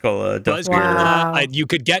 Buzz Cola, Duff Buzz Beer. Wow. Cola, you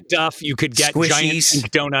could get Duff, you could get Giant Squishies.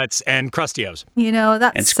 Pink Donuts and Crustios. You know, And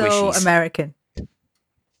that's so squishies. American.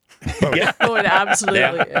 Yeah. Oh, it absolutely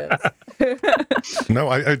is. No,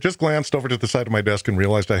 I just glanced over to the side of my desk and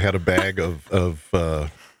realized I had a bag of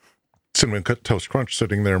Cinnamon Toast Crunch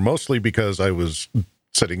sitting there, mostly because I was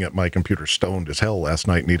sitting at my computer stoned as hell last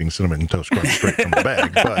night and eating Cinnamon Toast Crunch straight from the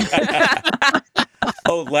bag. But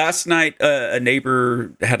Oh, last night a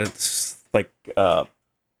neighbor had this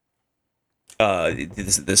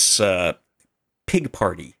pig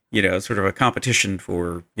party, sort of a competition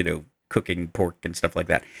for, cooking pork and stuff like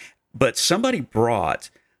that. But somebody brought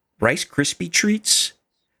Rice Krispie treats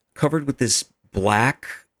covered with this black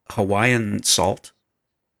Hawaiian salt.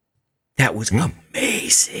 That was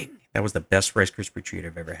amazing. That was the best Rice Krispie treat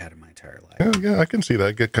I've ever had in my entire life. yeah, I can see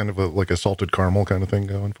that. Get kind of like a salted caramel kind of thing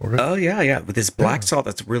going for it. Oh, yeah. With this black salt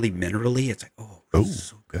that's really minerally. It's like, Oh,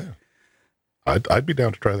 so good. yeah. I'd be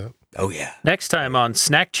down to try that. Oh, yeah. Next time on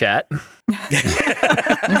Snack Chat,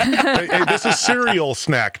 Hey, this is cereal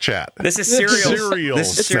snack chat. This is cereal. Cereal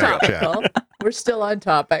This is It's snack topical. chat. We're still on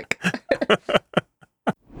topic.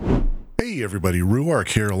 Hey everybody, Ruark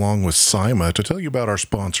here along with Sima to tell you about our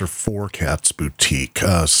sponsor, Four Cats Boutique.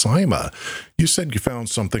 Sima, you said you found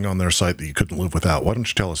something on their site that you couldn't live without. Why don't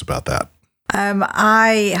you tell us about that?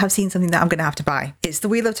 I have seen something that I'm going to have to buy. It's the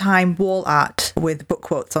Wheel of Time wall art with book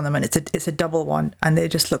quotes on them, and it's a double one, and they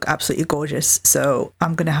just look absolutely gorgeous. So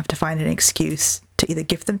I'm going to have to find an excuse to either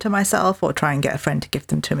gift them to myself or try and get a friend to gift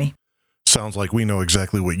them to me. Sounds like we know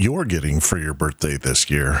exactly what you're getting for your birthday this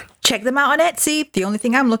year. Check them out on Etsy. The only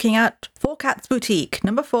thing I'm looking at, 4 Cats Boutique.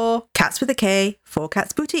 Number 4, Cats with a K, 4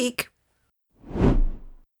 Cats Boutique.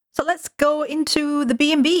 So let's go into the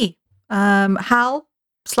B&B.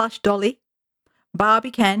 Hal/Dolly,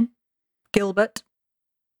 Barbie Ken, Gilbert,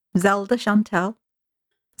 Zelda Chantel,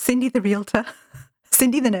 Cindy the Realtor,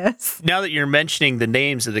 Cindy the Nurse. now that you're mentioning the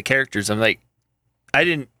names of the characters, I'm like, I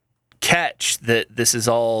didn't catch that this is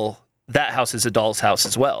all, that house is a doll's house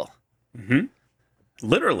as well. Mm-hmm.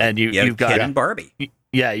 Literally. And you've got- Ken and Barbie.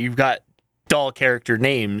 Yeah, you've got doll character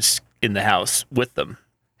names in the house with them.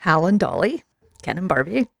 Hal and Dolly, Ken and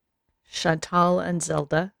Barbie, Chantal and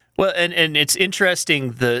Zelda. Well, and it's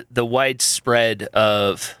interesting the widespread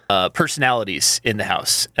of personalities in the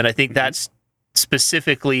house, and I think that's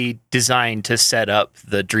specifically designed to set up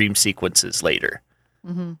the dream sequences later,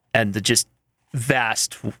 and the just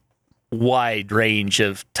vast, wide range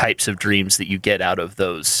of types of dreams that you get out of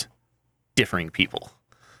those differing people.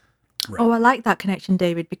 Right. Oh, I like that connection,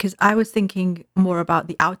 David, because I was thinking more about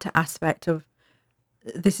the outer aspect of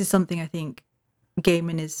this is something I think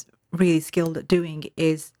Gaiman is really skilled at doing,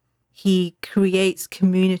 is he creates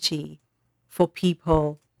community for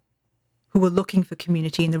people who are looking for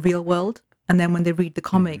community in the real world. And then when they read the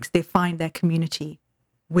comics, they find their community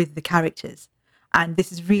with the characters. And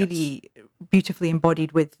this is really beautifully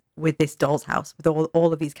embodied with this doll's house, with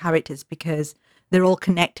all of these characters, because they're all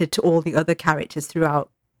connected to all the other characters throughout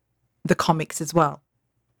the comics as well.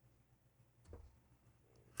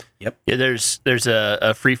 Yep. Yeah, there's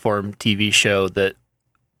a freeform TV show that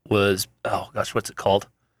was, oh gosh, what's it called?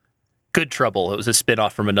 Good Trouble. It was a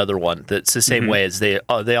spin-off from another one that's the same way as they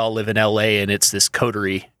all live in LA, and it's this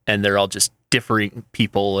coterie, and they're all just differing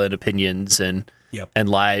people and opinions and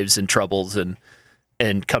lives and troubles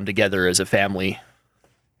and come together as a family.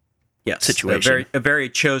 Yes, situation. A very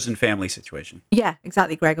chosen family situation. Yeah,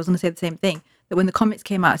 exactly, Greg. I was going to say the same thing. That when the comics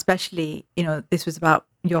came out, especially, this was about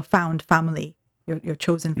your found family, your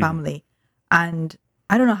chosen family. And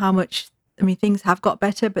I don't know how much, things have got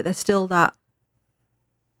better, but there's still that.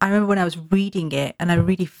 I remember when I was reading it and I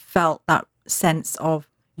really felt that sense of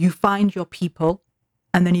you find your people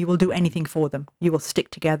and then you will do anything for them. You will stick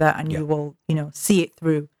together and you will, see it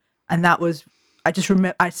through. And that was, I just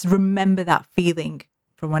remember that feeling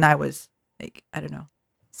from when I was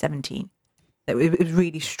 17. That it was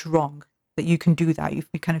really strong that you can do that. You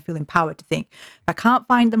kind of feel empowered to think, if I can't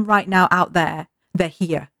find them right now out there, they're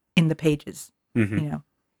here in the pages,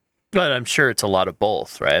 But I'm sure it's a lot of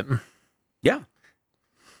both, right? Yeah.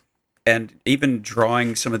 And even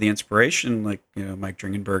drawing some of the inspiration, like, Mike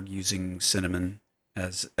Dringenberg using Cinnamon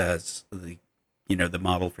as the, the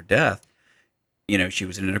model for Death, she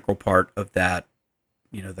was an integral part of that,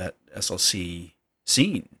 that SLC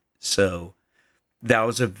scene. So that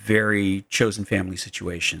was a very chosen family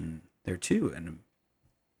situation there too. And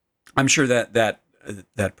I'm sure that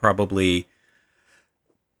probably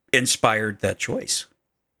inspired that choice.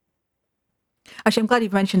 Actually, I'm glad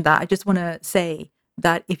you've mentioned that. I just want to say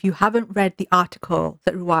that if you haven't read the article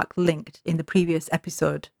that Ruark linked in the previous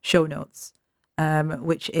episode show notes,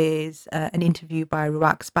 which is an interview by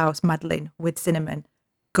Ruark's spouse, Madeline, with Cinnamon,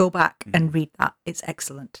 go back and read that. It's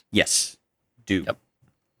excellent. Yes, do. Yep.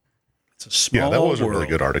 It's a small that was world. a really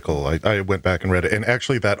good article. I went back and read it. And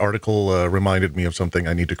actually, that article reminded me of something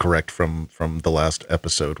I need to correct from the last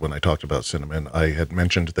episode when I talked about Cinnamon. I had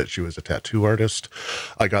mentioned that she was a tattoo artist.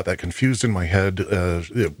 I got that confused in my head.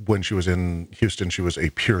 When she was in Houston, she was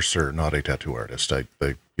a piercer, not a tattoo artist.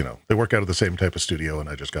 They work out of the same type of studio, and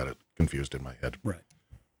I just got it confused in my head. Right.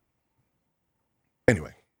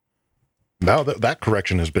 Anyway, now that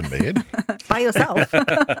correction has been made. By yourself.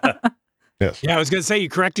 Yes. Yeah, I was going to say, you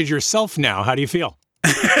corrected yourself now. How do you feel?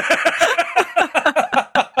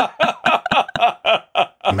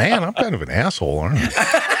 Man, I'm kind of an asshole, aren't I?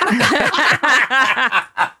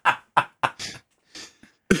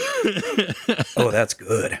 Oh, that's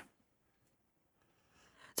good.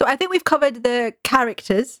 So I think we've covered the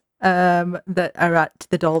characters that are at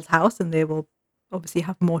the doll's house, and they will obviously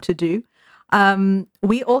have more to do.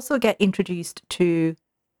 We also get introduced to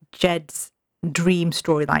Jed's dream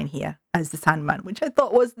storyline here as the Sandman, which I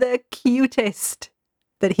thought was the cutest,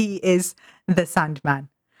 that he is the Sandman.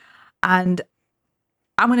 And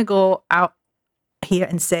I'm going to go out here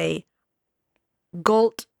and say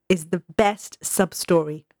Galt is the best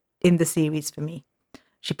sub-story in the series for me.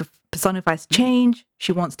 She personifies change.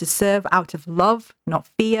 She wants to serve out of love, not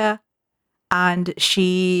fear. And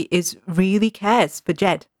she really cares for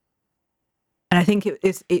Jed. And I think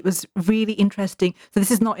it was really interesting. So this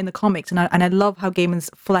is not in the comics, and I love how Gaiman's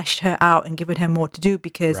fleshed her out and given her more to do,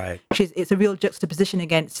 because it's a real juxtaposition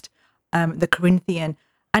against the Corinthian,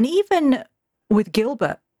 and even with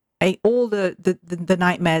Gilbert, all the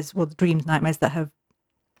nightmares, well, the dreams, nightmares that have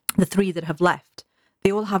the three that have left,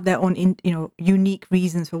 they all have their own unique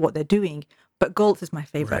reasons for what they're doing. But Galt is my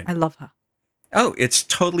favorite. Right. I love her. Oh, it's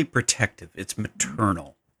totally protective. It's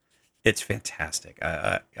maternal. It's fantastic.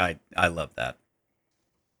 I love that.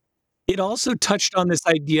 It also touched on this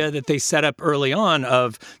idea that they set up early on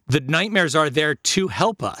of the nightmares are there to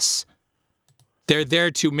help us. They're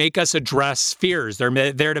there to make us address fears.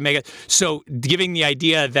 They're there to make it. So giving the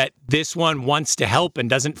idea that this one wants to help and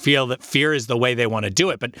doesn't feel that fear is the way they want to do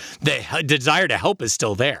it, but the desire to help is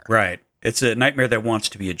still there. Right. It's a nightmare that wants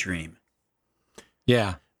to be a dream.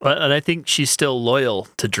 Yeah. Well, and I think she's still loyal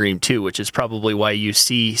to Dream too, which is probably why you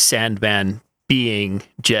see Sandman being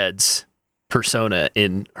Jed's persona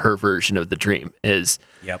in her version of the dream.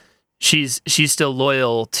 She's still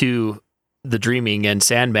loyal to the dreaming and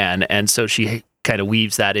Sandman, and so she kind of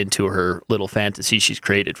weaves that into her little fantasy she's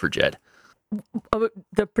created for Jed.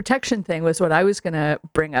 The protection thing was what I was going to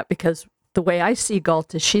bring up, because the way I see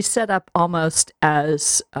Galt is she's set up almost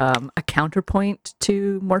as a counterpoint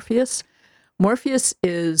to Morpheus. Morpheus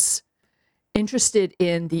is interested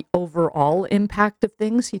in the overall impact of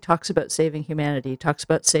things. He talks about saving humanity. He talks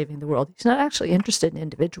about saving the world. He's not actually interested in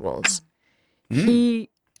individuals. He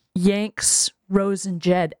yanks Rose and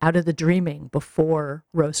Jed out of the dreaming before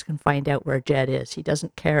Rose can find out where Jed is. He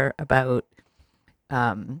doesn't care about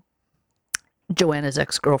Joanna's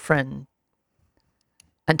ex-girlfriend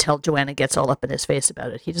until Joanna gets all up in his face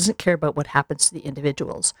about it. He doesn't care about what happens to the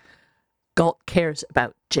individuals. Galt cares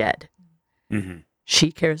about Jed. Mm-hmm.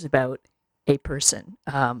 She cares about a person.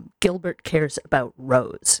 Gilbert cares about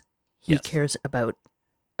Rose. He Yes. cares about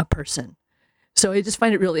a person. So I just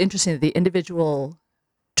find it really interesting that the individual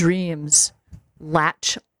dreams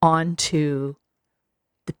latch onto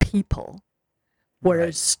the people,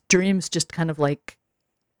 whereas dreams just kind of like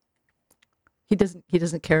he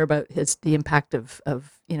doesn't care about the impact of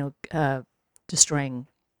destroying,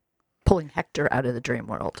 pulling Hector out of the dream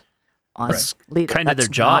world. On Right. Lita. Kind of their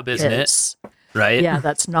That's job, not isn't it? his. Right? Yeah,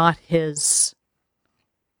 that's not his.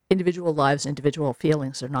 Individual lives, individual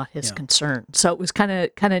feelings are not his Yeah. concern. So it was kind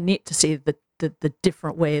of neat to see the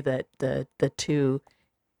different way that the two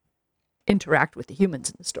interact with the humans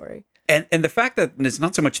in the story. And the fact that it's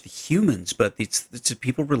not so much the humans, but it's the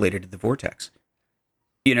people related to the vortex.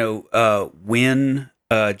 When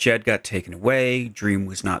Jed got taken away, Dream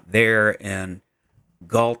was not there, and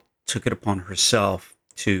Galt took it upon herself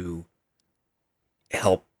to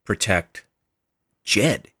help protect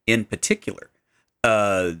Jed in particular.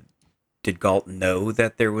 Did Galt know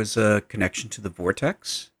that there was a connection to the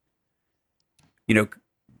vortex?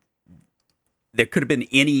 There could have been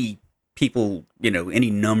any people, any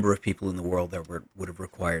number of people in the world that would have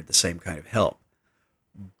required the same kind of help.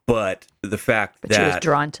 But the fact But she was that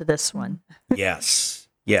drawn to this one. yes,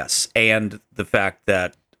 and the fact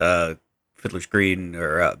that Fiddler's Green,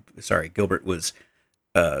 Gilbert was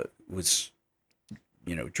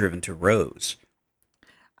driven to Rose.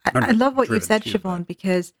 I love what you driven said, to, Siobhan, but-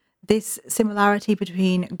 because this similarity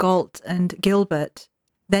between Galt and Gilbert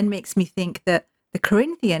then makes me think that the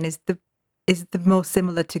Corinthian is the most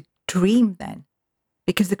similar to Dream then,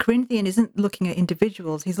 because the Corinthian isn't looking at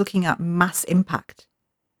individuals; he's looking at mass impact,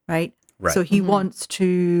 right? Right. So he Mhm. wants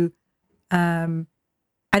to, I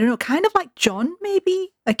don't know, kind of like John,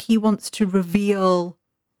 maybe, like he wants to reveal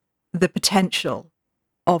the potential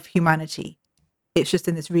of humanity. It's just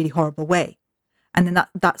in this really horrible way. And then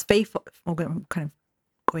that's face off. I'm kind of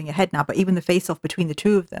going ahead now, but even the face off between the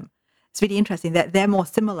two of them, it's really interesting that they're more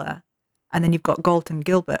similar. And then you've got Galt and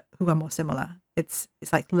Gilbert who are more similar. It's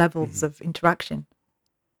like levels of interaction.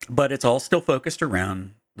 But it's all still focused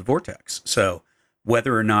around the vortex. So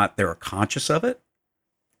whether or not they're conscious of it,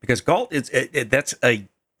 because Galt that's a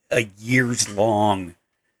years long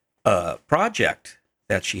project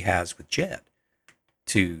that she has with Jed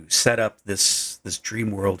to set up this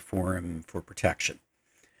dream world for him for protection.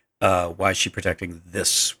 Why is she protecting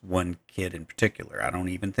this one kid in particular? I don't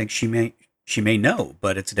even think she may know,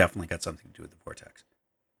 but it's definitely got something to do with the vortex.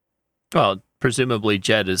 Well, presumably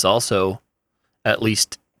Jed is also, at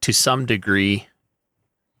least to some degree,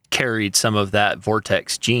 carried some of that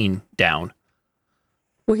vortex gene down.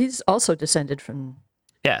 Well, he's also descended from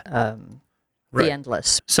Yeah. Right. the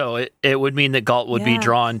Endless. So it would mean that Galt would be Yes.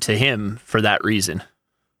 drawn to him for that reason.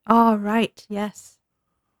 Oh, right. Yes.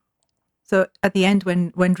 So at the end,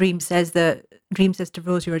 when Dream says to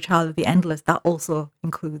Rose, "You're a child of the endless," that also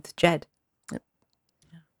includes Jed.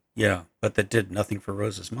 Yeah, but that did nothing for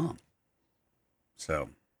Rose's mom. So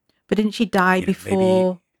But didn't she die You know,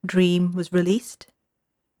 before Dream was released?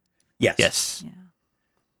 yes. Yes. Yeah.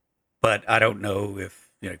 But I don't know if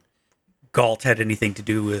Galt had anything to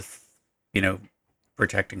do with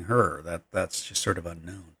protecting her. That's just sort of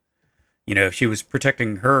unknown. If she was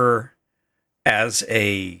protecting her as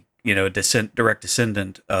a direct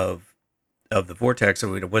descendant of the vortex,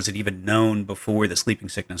 or was it even known before the sleeping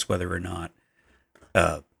sickness whether or not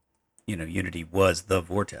Unity was the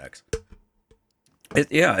vortex?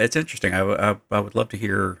 It's interesting. I would love to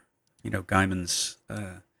hear Gaiman's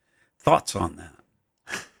thoughts on that.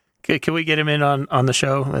 Can we get him in on the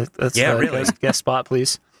show? That's Yeah, really. guest spot,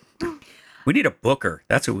 please. We need a booker.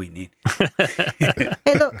 That's what we need.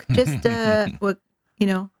 Hey, look, just we're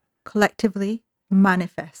collectively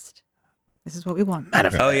manifest. This is what we want.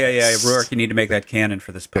 Oh yeah, Rourke, you need to make that canon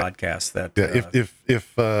for this podcast. That Yeah,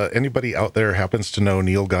 if anybody out there happens to know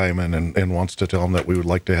Neil Gaiman and wants to tell him that we would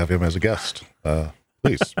like to have him as a guest,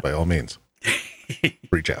 please, by all means,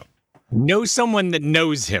 reach out. Know someone that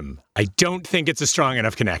knows him. I don't think it's a strong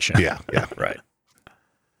enough connection. Yeah. right.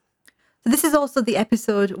 So this is also the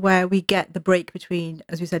episode where we get the break between,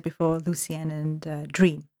 as we said before, Lucien and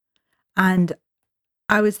Dream. And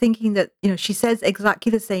I was thinking that, she says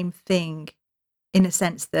exactly the same thing in a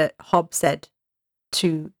sense that Hobb said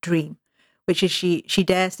to Dream, which is she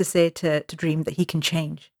dares to say to Dream that he can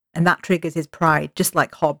change. And that triggers his pride, just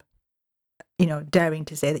like Hobb, daring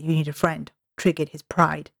to say that you need a friend triggered his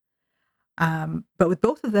pride. But with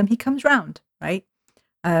both of them, he comes round, right?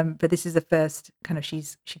 But this is the first kind of she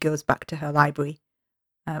goes back to her library.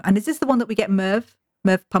 And is this the one that we get Merv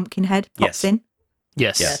Pumpkinhead pops Yes. in?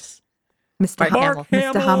 Yes. Yes. Mr. Mark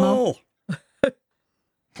Mr. Hamill.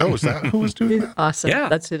 Oh, is that who was doing that? Awesome. Yeah.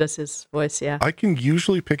 That's his voice. Yeah. I can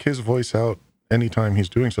usually pick his voice out anytime he's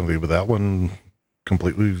doing something, but that one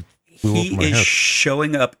completely flew over my He is head.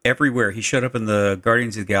 showing up everywhere. He showed up in the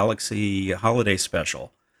Guardians of the Galaxy holiday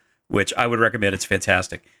special, which I would recommend. It's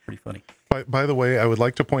fantastic. Pretty funny. By the way, I would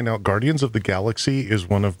like to point out Guardians of the Galaxy is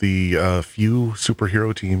one of the few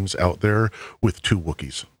superhero teams out there with 2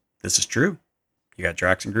 Wookiees. This is true. You got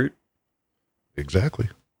Drax and Groot. Exactly.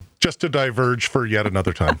 Just to diverge for yet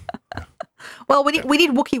another time. Well, we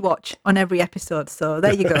need Wookiee Watch on every episode, so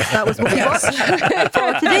there you go. That was Wookiee Watch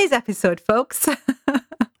for today's episode, folks.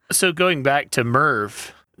 So going back to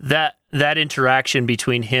Merv, that interaction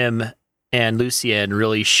between him and Lucienne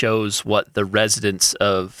really shows what the residents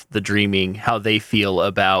of the Dreaming, how they feel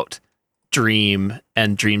about Dream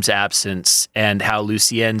and Dream's absence, and how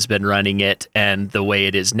Lucienne's been running it and the way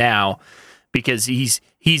it is now, because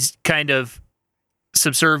he's kind of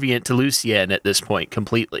subservient to Lucienne at this point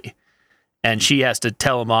completely. And she has to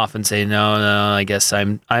tell him off and say, no, I guess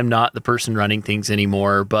I'm not the person running things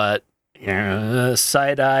anymore, but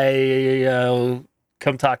side eye,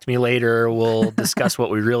 come talk to me later. We'll discuss what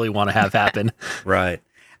we really want to have happen. Right.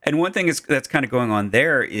 And one thing that's kind of going on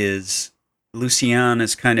there is Lucienne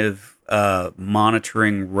is kind of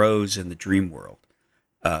monitoring Rose in the dream world,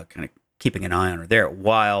 kind of keeping an eye on her there,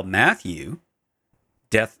 while Matthew,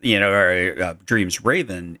 Dream's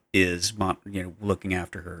Raven, is looking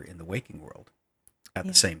after her in the waking world at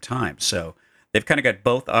the same time. So they've kind of got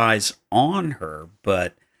both eyes on her,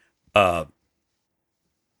 but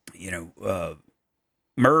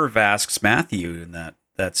Merv asks Matthew in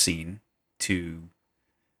that scene to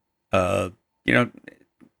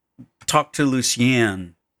talk to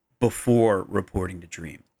Lucienne before reporting to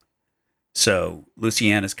Dream. So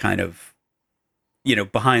Lucienne is kind of,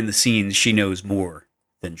 behind the scenes, she knows more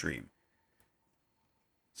than Dream.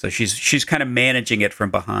 So she's kind of managing it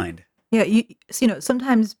from behind. Yeah,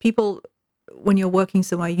 sometimes people, when you're working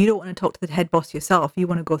somewhere, you don't want to talk to the head boss yourself. You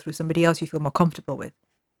want to go through somebody else you feel more comfortable with.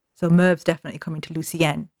 So Merv's definitely coming to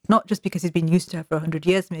Lucienne, not just because he's been used to her for 100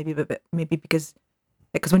 years, maybe, but maybe because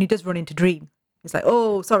when he does run into Dream, it's like,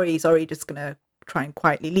 oh, sorry, just gonna try and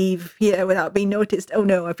quietly leave here without being noticed. Oh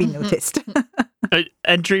no, I've been noticed.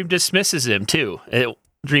 And Dream dismisses him too.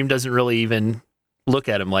 Dream doesn't really even look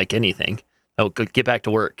at him like anything. Oh, get back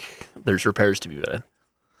to work. There's repairs to be done.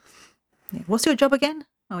 Yeah. What's your job again?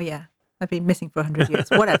 Oh yeah, I've been missing for 100 years.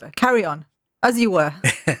 Whatever, carry on as you were.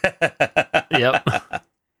 Yep.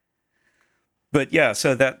 But yeah,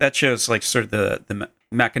 so that shows like sort of the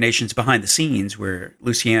machinations behind the scenes where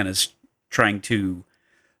Lucienne is trying to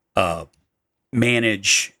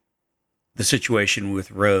manage the situation with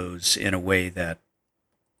Rose in a way that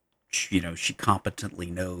she competently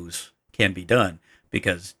knows can be done,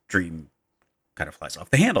 because Dream kind of flies off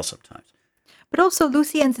the handle sometimes. But also,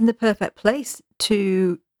 Lucienne's in the perfect place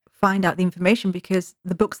to find out the information because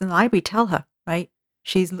the books in the library tell her, right?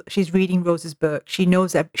 She's reading Rose's book. She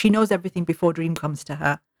knows everything before Dream comes to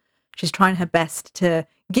her. She's trying her best to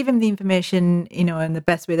give him the information, in the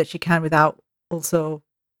best way that she can, without also,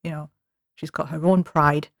 she's got her own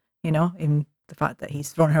pride, in the fact that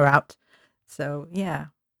he's thrown her out. So yeah.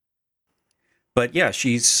 But yeah,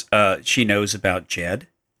 she knows about Jed,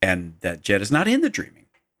 and that Jed is not in the dreaming.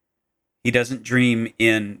 He doesn't dream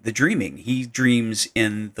in the dreaming. He dreams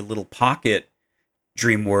in the little pocket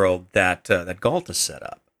dream world that Galt has set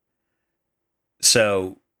up.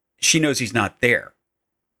 So she knows he's not there.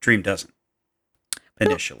 Dream doesn't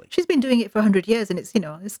initially. She's been doing it for 100 years, and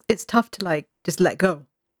it's tough to just let go.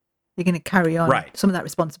 You're going to carry on. Right. Some of that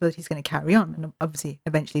responsibility is going to carry on, and obviously,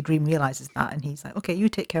 eventually, Dream realizes that, and he's like, "Okay, you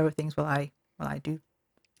take care of things while I do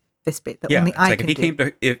this bit that only I can do."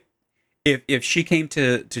 If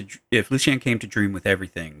Lucienne came to Dream with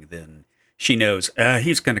everything, then she knows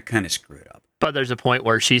he's going to kind of screw it up. But there's a point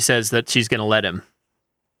where she says that she's going to let him.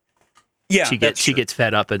 Yeah, she gets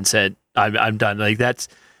fed up and said, "I'm done." Like that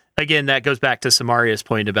goes back to Samaria's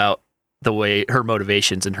point about the way her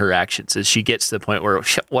motivations and her actions is. She gets to the point where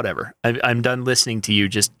whatever, I'm done listening to you.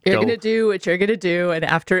 Just you're go. Gonna do what you're gonna do, and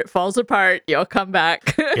after it falls apart, you'll come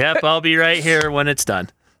back. Yep, I'll be right here when it's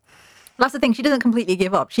done. That's the thing. She doesn't completely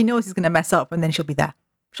give up. She knows he's going to mess up, and then she'll be there.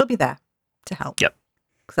 She'll be there to help. Yep,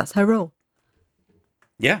 because that's her role.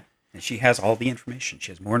 Yeah, and she has all the information.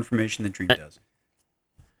 She has more information than Dream does.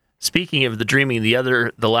 Speaking of the dreaming,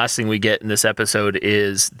 the last thing we get in this episode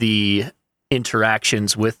is the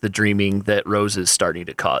interactions with the dreaming that Rose is starting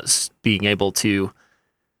to cause. Being able to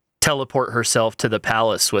teleport herself to the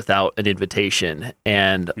palace without an invitation,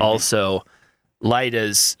 and also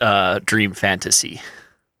Lyda's dream fantasy.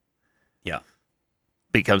 Yeah.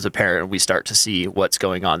 Becomes apparent, and we start to see what's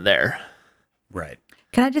going on there. Right.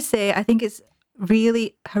 Can I just say, I think it's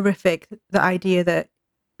really horrific, the idea that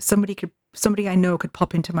somebody I know could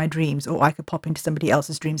pop into my dreams, or I could pop into somebody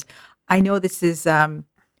else's dreams. I know this is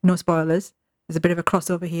no spoilers. There's a bit of a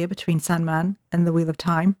crossover here between Sandman and the Wheel of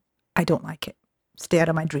Time. I don't like it. Stay out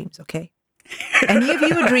of my dreams, okay? Any of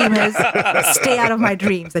you dreamers, stay out of my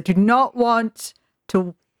dreams. I do not want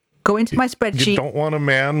to go into my spreadsheet. You don't want a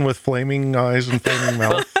man with flaming eyes and flaming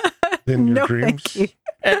mouth in your No, dreams? thank you.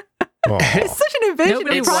 Aw. It's such an invasion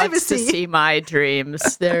Nobody of wants to privacy. see my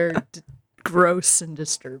dreams. They're gross and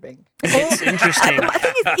disturbing. It's interesting. I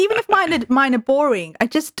think even if mine are boring, I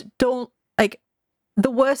just don't like.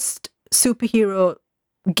 The worst superhero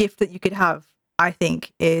gift that you could have, I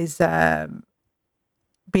think, is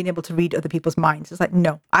being able to read other people's minds. It's like,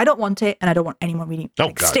 no, I don't want it, and I don't want anyone reading. Oh,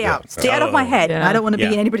 Like, God, stay yeah. out, stay out of my head. Yeah. I don't want to be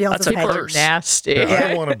in anybody else's That's a head. first. People are nasty. Yeah, I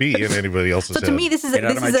don't want to be in anybody else's So to head. me, this is Get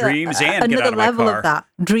out of my dreams and get another out of my level car. of that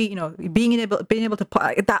dream. Being able to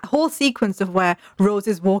put that whole sequence of where Rose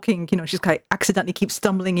is walking. She's kind of accidentally keeps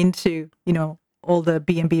stumbling into all the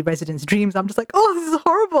B&B residents' dreams. I'm just like, oh, this is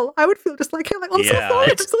horrible. I would feel just like, I'm so Yeah. sorry.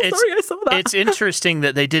 I'm so sorry I saw that. It's interesting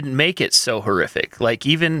that they didn't make it so horrific. Like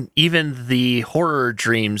even the horror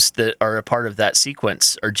dreams that are a part of that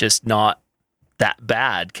sequence are just not that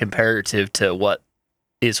bad comparative to what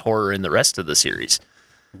is horror in the rest of the series.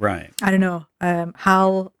 Right. I don't know.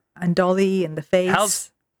 Hal and Dolly and the face.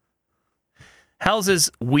 Hal's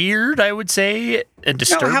is weird, I would say, and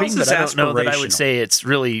disturbing, Hal's but is I don't know that I would aspirational. say it's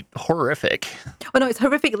really horrific. Oh no, it's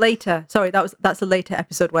horrific later. Sorry, that's a later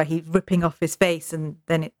episode where he's ripping off his face, and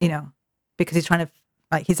then because he's trying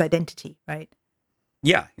to his identity, right?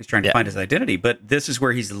 Yeah, he's trying to Yeah. find his identity, but this is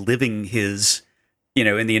where he's living his,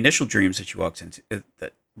 in the initial dreams that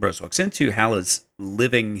that Rose walks into, Hal is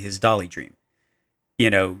living his Dolly dream.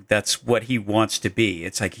 That's what he wants to be.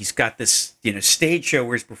 It's like he's got this, stage show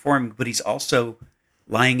where he's performing, but he's also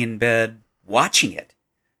lying in bed watching it.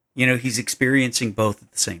 He's experiencing both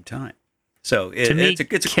at the same time. So To me, it's a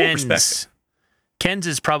cool perspective. Ken's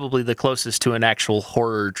is probably the closest to an actual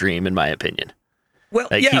horror dream, in my opinion. Well,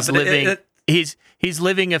 Like yeah, he's but living, he's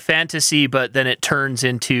living a fantasy, but then it turns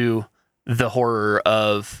into the horror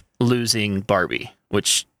of losing Barbie,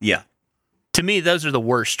 which yeah, to me, those are the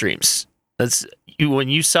worst dreams. That's when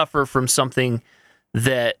you suffer from something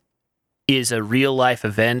that is a real life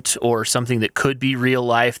event or something that could be real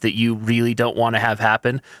life that you really don't want to have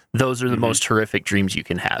happen. Those are the most horrific dreams you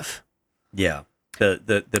can have. yeah.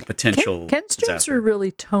 The potential. Ken's dreams disaster. were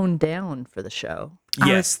really toned down for the show.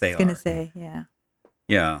 Yes, they I was gonna are. say, yeah.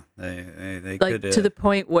 Yeah, they Like could to the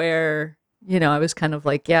point where, I was kind of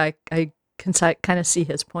like, yeah, I can kind of see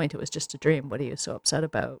his point. It was just a dream. What are you so upset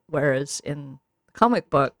about? Whereas in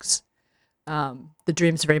comic books, the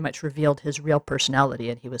dreams very much revealed his real personality,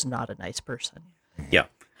 and he was not a nice person. Yeah,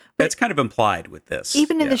 that's kind of implied with this.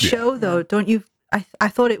 Even in Yeah. the show, though, don't you? I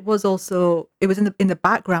thought it was in the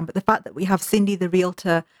background, but the fact that we have Cindy the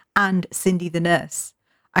realtor and Cindy the nurse,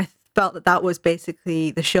 I felt that was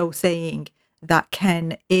basically the show saying that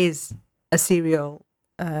Ken is a serial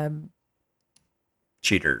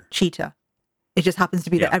cheater. cheater. It just happens to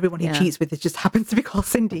be that Yeah. everyone he Yeah. cheats with, it just happens to be called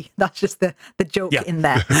Cindy. That's just the joke Yeah. in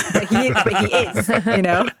there. But he is,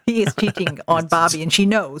 he is cheating on Barbie, and she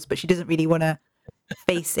knows, but she doesn't really want to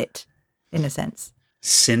face it, in a sense.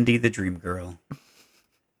 Cindy the Dream Girl.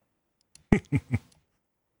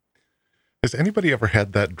 Has anybody ever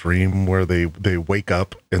had that dream where they wake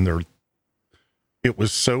up and it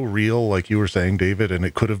was so real, like you were saying, David, and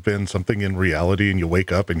it could have been something in reality, and you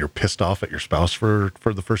wake up and you're pissed off at your spouse for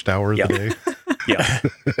the first hour of Yeah. the day? Yeah,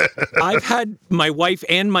 I've had my wife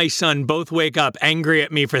and my son both wake up angry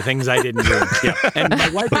at me for things I didn't do. And my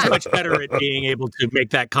wife is much better at being able to make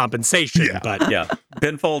that compensation. Yeah. But yeah.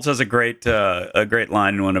 Ben Folds has a great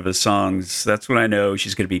line in one of his songs. That's when I know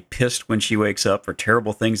she's going to be pissed when she wakes up for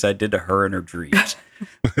terrible things I did to her in her dreams.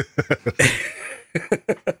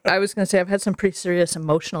 I was going to say I've had some pretty serious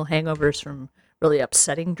emotional hangovers from really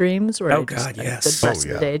upsetting dreams where Oh, I just, God, like, yes. the rest Oh, of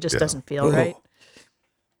yeah, the day just yeah. doesn't feel Ooh. right.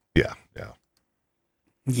 Yeah.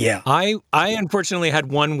 Yeah. I unfortunately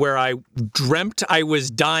had one where I dreamt I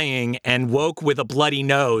was dying and woke with a bloody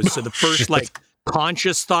nose. So the first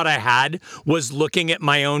conscious thought I had was looking at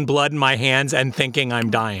my own blood in my hands and thinking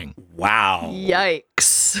I'm dying. Wow.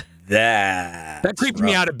 Yikes. That creeped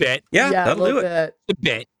me out a bit. Yeah, a that'll do little it. bit. A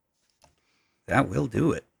bit. That will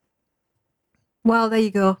do it. Well, there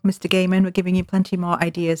you go, Mr. Gaiman. We're giving you plenty more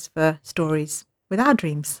ideas for stories with our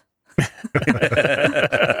dreams.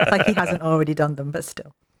 Like he hasn't already done them, but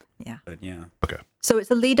still. But yeah. Okay. So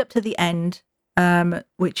it's a lead up to the end,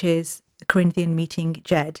 which is the Corinthian meeting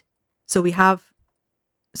Jed. So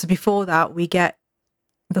before that, we get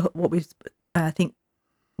I think,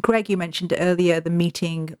 Greg, you mentioned earlier, the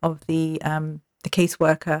meeting of the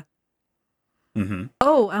caseworker. Mm-hmm.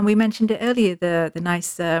 Oh, and we mentioned it earlier, the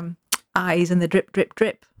nice eyes and the drip, drip,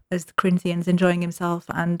 drip as the Corinthian's enjoying himself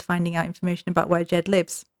and finding out information about where Jed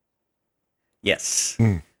lives. Yes.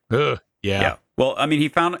 Yeah. Well, I mean, he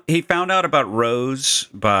found out about Rose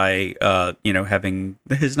by having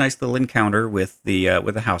his nice little encounter with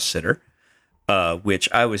the house sitter,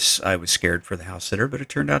 which I was scared for the house sitter, but it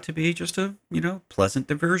turned out to be just a pleasant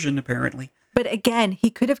diversion apparently. But again, he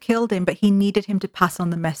could have killed him, but he needed him to pass on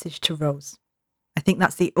the message to Rose. I think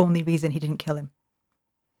that's the only reason he didn't kill him.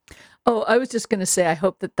 Oh, I was just going to say, I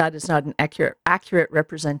hope that is not an accurate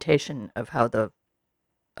representation of how the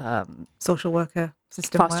Social worker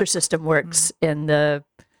system foster works. system works in the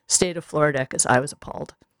state of Florida, because I was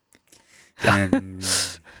appalled. And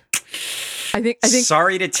I think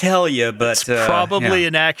sorry to tell you, but It's probably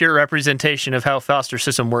an accurate representation of how foster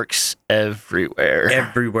system works everywhere.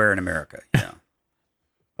 everywhere in America.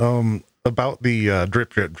 Yeah. About the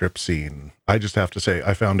drip, drip, drip scene, I just have to say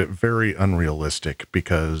I found it very unrealistic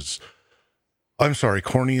because, I'm sorry,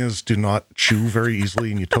 corneas do not chew very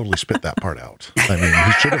easily, and you totally spit that part out. I mean,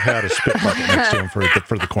 he should have had a spit bucket next to him for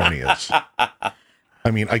the corneas. I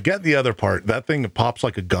mean, I get the other part. That thing pops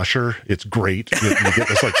like a gusher. It's great. You get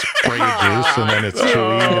this like spray of juice, and then it's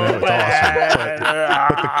chewy. It's awesome.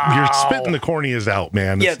 But you're spitting the corneas out,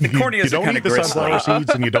 man. Yeah, the corneas you don't are eat kinda the sunflower gristly. seeds,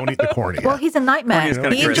 and you don't eat the cornea. Well, he's a nightmare. Cornea's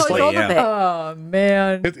kinda He enjoys gristly, all of yeah. it. oh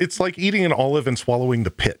man, It's like eating an olive and swallowing the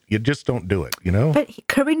pit. You just don't do it, you know? But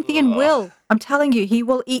Corinthian will. I'm telling you, he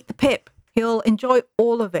will eat the pip. He'll enjoy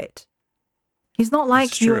all of it. He's not like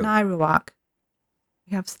It's you true. and I, Ruak.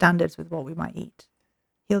 We have standards with what we might eat.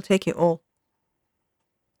 He'll take it all.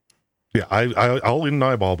 Yeah, I'll eat an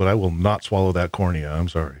eyeball, but I will not swallow that cornea. I'm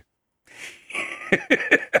sorry.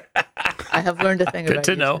 I have learned a thing Good about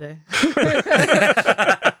to you know. today.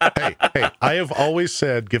 Hey, I have always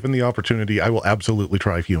said, given the opportunity, I will absolutely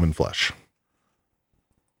try human flesh.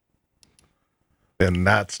 And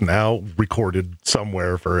that's now recorded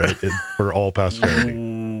somewhere for all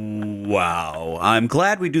posterity. Wow. I'm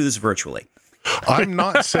glad we do this virtually. I'm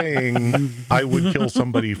not saying I would kill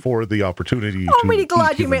somebody for the opportunity to I'm really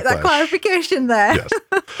glad eat you human made that flesh. clarification there. Yes.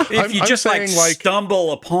 If you I'm just saying,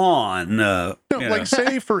 stumble upon, like,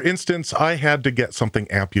 say, for instance, I had to get something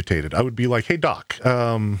amputated. I would be like, hey, doc,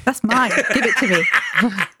 That's mine. Give it to me.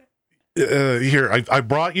 here, I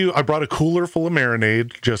brought a cooler full of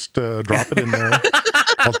marinade. Just drop it in there.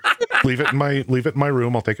 I'll leave it in my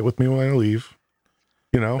room. I'll take it with me when I leave.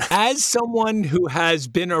 You know, As someone who has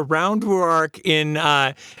been around Rourke in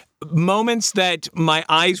moments that my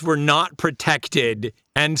eyes were not protected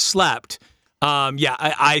and slept,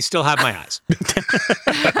 I still have my eyes.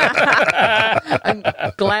 I'm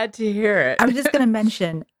glad to hear it. I'm just going to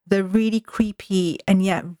mention the really creepy and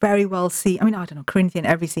yet very well seen. I mean, I don't know, Corinthian,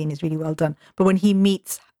 every scene is really well done. But when he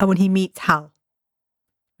meets Hal,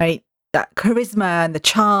 right? That charisma and the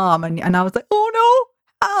charm. And I was like, oh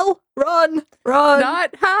no, Hal, run.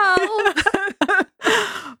 Not Hal.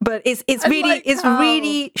 But it's I really like it's Hal.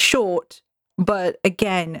 really short. But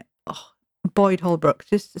again, Boyd Holbrook,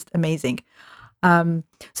 just amazing. So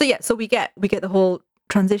we get the whole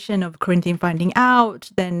transition of Corinthian finding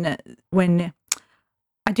out. Then when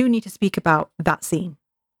I do need to speak about that scene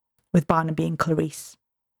with Barnaby and Clarice.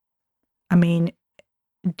 I mean,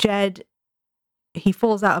 Jed, he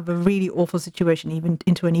falls out of a really awful situation even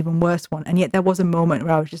into an even worse one. And yet there was a moment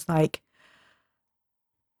where I was just like,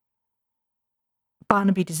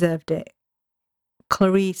 Barnaby deserved it.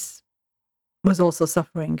 Clarice was also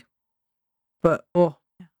suffering. But,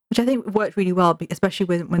 which I think worked really well, especially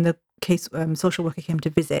when the case social worker came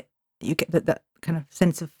to visit. You get that kind of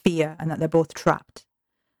sense of fear and that they're both trapped.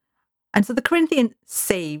 And so the Corinthian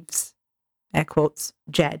saves, air quotes,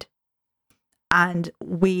 Jed. And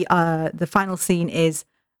the final scene is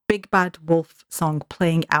Big Bad Wolf song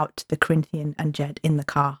playing out the Corinthian and Jed in the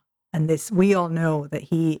car. And we all know that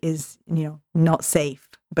he is, not safe,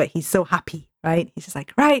 but he's so happy, right? He's just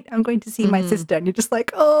like, right, I'm going to see my sister. And you're just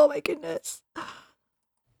like, oh my goodness.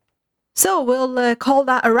 So we'll call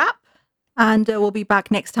that a wrap. And we'll be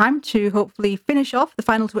back next time to hopefully finish off the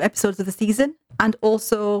final 2 episodes of the season and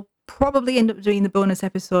also probably end up doing the bonus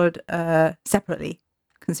episode separately,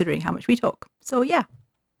 considering how much we talk. So, yeah.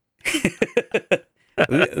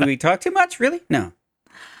 we talk too much, really? No.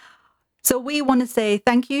 So we want to say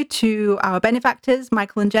thank you to our benefactors,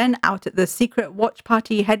 Michael and Jen, out at the Secret Watch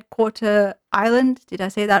Party Headquarter Island. Did I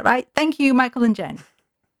say that right? Thank you, Michael and Jen.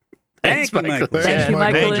 Thanks, Michael. Thank you,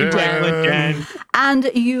 Michael and Jen.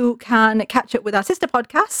 And you can catch up with our sister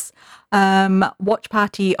podcasts, Watch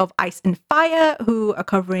Party of Ice and Fire, who are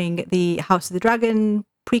covering the House of the Dragon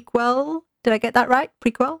prequel. Did I get that right?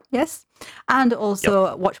 Prequel, yes. And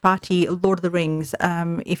also Watch Party Lord of the Rings.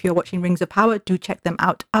 If you're watching Rings of Power, do check them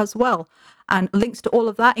out as well. And links to all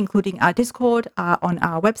of that, including our Discord, are on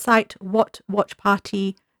our website,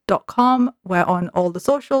 whatwatchparty.com. We're on all the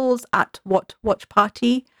socials at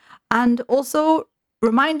whatwatchparty. And also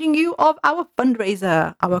reminding you of our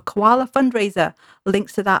fundraiser, our koala fundraiser.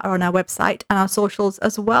 Links to that are on our website and our socials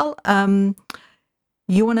as well.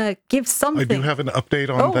 You want to give something? I do have an update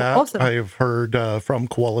on that. Awesome. I've heard from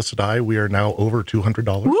Koala Sadai, we are now over $200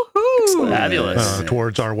 Woohoo! Fabulous.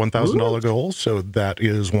 towards our $1,000 goal. So that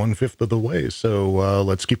is 1/5 of the way. So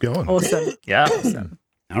let's keep going. Awesome. Yeah.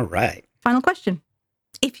 All right. Final question.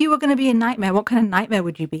 If you were going to be a nightmare, what kind of nightmare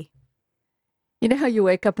would you be? You know how you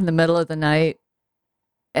wake up in the middle of the night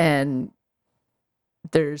and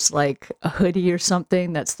there's like a hoodie or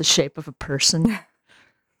something that's the shape of a person?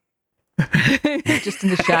 Just in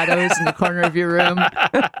the shadows in the corner of your room.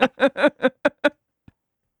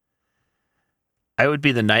 I would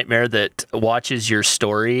be the nightmare that watches your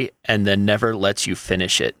story and then never lets you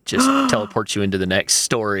finish it. Just teleports you into the next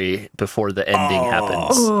story before the ending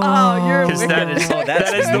happens. Oh, you're Because that is Oh,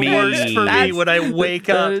 that's that is the mean. worst for me when I wake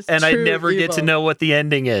up is and I true never get to evil. know what the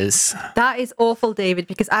ending is. That is awful, David,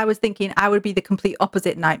 because I was thinking I would be the complete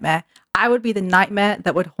opposite nightmare. I would be the nightmare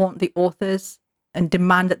that would haunt the authors and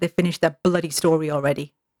demand that they finish their bloody story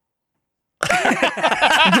already.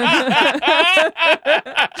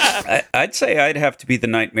 I'd say I'd have to be the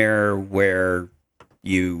nightmare where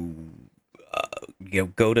you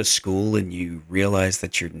go to school and you realize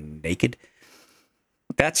that you're naked.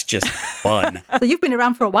 That's just fun. So you've been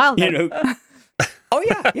around for a while then. You know. Oh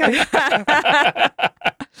yeah.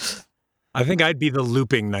 I think I'd be the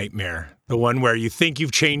looping nightmare, the one where you think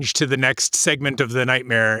you've changed to the next segment of the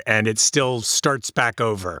nightmare and it still starts back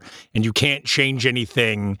over and you can't change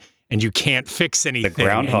anything and you can't fix anything.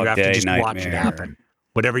 Groundhog and you have Day to just watch it nightmare. happen.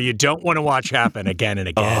 Whatever you don't want to watch happen again and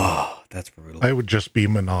again. Oh, that's brutal. I would just be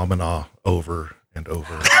Menomina over and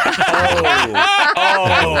over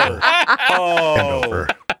Oh. and over.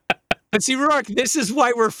 But see, Rourke, this is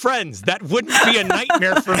why we're friends. That wouldn't be a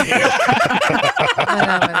nightmare for me.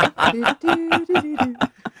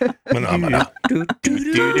 Menomina. Do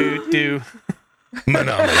do do do.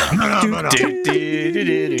 Menomina. Do do do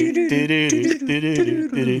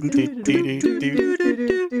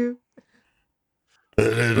do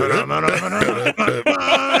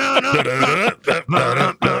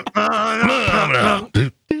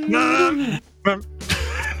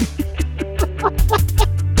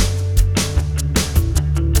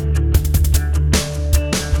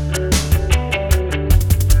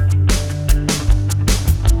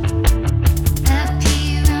A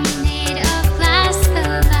pyramid of glass, the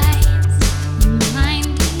lights remind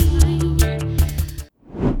me.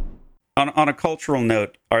 On a cultural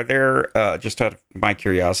note, are there, just out of my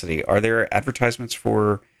curiosity, are there advertisements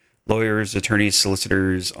for lawyers, attorneys,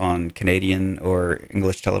 solicitors on Canadian or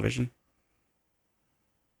English television?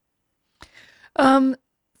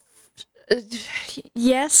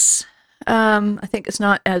 Yes. I think it's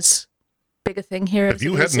not as big a thing here. If as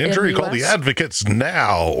you it had is an in injury, the call the US. advocates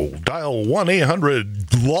now. Dial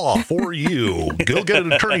 1-800-LAW for you. You'll get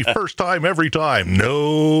an attorney first time, every time.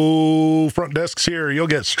 No front desks here. You'll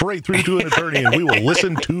get straight through to an attorney and we will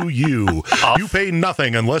listen to you. You pay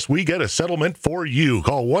nothing unless we get a settlement for you.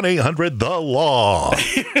 Call 1-800-THE-LAW.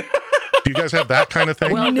 Do you guys have that kind of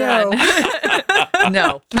thing? Well No. done.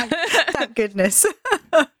 No. Thank goodness.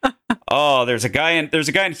 Oh, there's a guy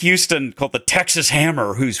in Houston called the Texas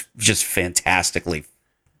Hammer who's just fantastically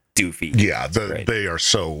doofy. Yeah, Great. they are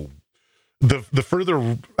so... The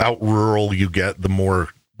further out rural you get, the more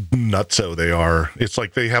nutso they are. It's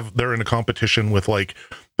like they're in a competition with like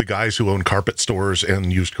the guys who own carpet stores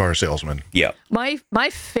and used car salesmen. Yeah. My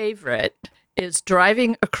favorite is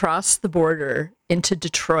driving across the border into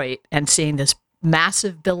Detroit and seeing this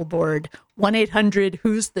massive billboard, 1-800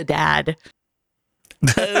 Who's the Dad?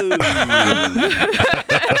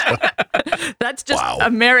 That's just Wow.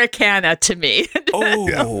 Americana to me.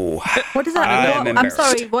 Oh. What does that I'm mean? I'm embarrassed.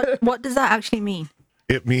 sorry. What does that actually mean?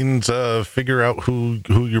 It means figure out who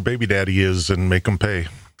your baby daddy is and make them pay.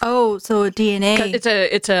 Oh, so DNA. It's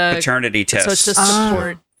a Paternity test. so it's just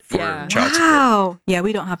support. for Yeah. child support. Wow. Yeah,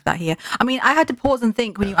 we don't have that here. I mean, I had to pause and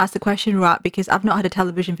think when you asked the question, Rat, because I've not had a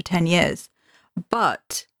television for 10 years.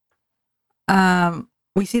 But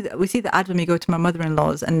we see the ad when we go to my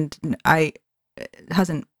mother-in-law's, and it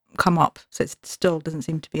hasn't come up, so it still doesn't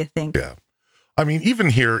seem to be a thing. Yeah. I mean, even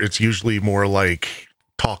here, it's usually more like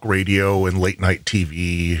talk radio and late night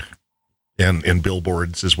TV and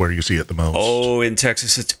billboards is where you see it the most. Oh, in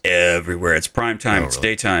Texas, it's everywhere. It's prime time. Oh, It's really?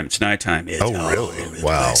 daytime. It's nighttime. It's Oh, all really? over the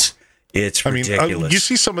Wow. place. It's I mean, ridiculous. you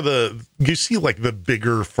see like the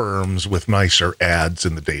bigger firms with nicer ads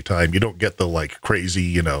in the daytime. You don't get the like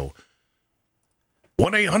crazy,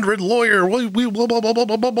 1-800-lawyer, we blah, blah, blah, blah,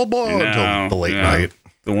 blah, blah, blah, until the late night.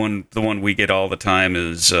 The one we get all the time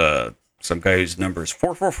is some guy whose number is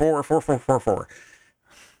 444-4444.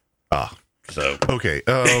 Ah. So Okay,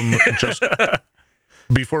 just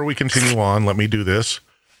before we continue on, let me do this.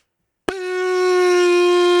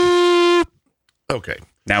 Okay,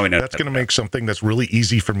 now we know that's going to make something that's really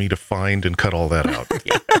easy for me to find and cut all that out.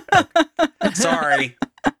 Sorry.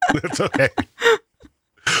 That's okay.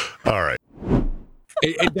 All right.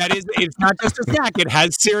 It's not just a snack. It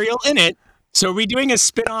has cereal in it. So are we doing a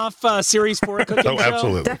spin-off series for a cooking Oh, show?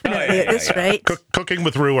 absolutely. Definitely at this rate. Cooking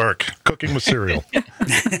with Ruark. Cooking with cereal.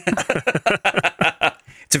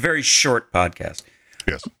 It's a very short podcast.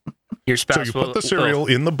 Yes. Your So spouse you will put the cereal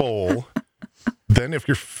in the bowl. Then if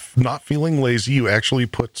you're not feeling lazy, you actually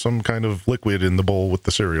put some kind of liquid in the bowl with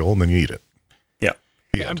the cereal, and then you eat it. Yeah.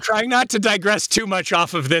 The I'm end. trying not to digress too much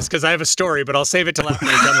off of this because I have a story, but I'll save it till after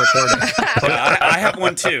we're done recording. Well, I have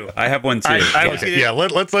one too. Okay, yeah,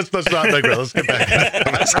 let's not digress. Let's get back.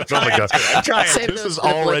 Oh my God. I'm trying. Save This the- is the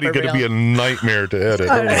already blooper going to be reel. a nightmare to edit.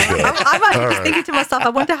 Oh I'm, my God. I'm actually All just right. thinking to myself, I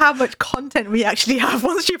wonder how much content we actually have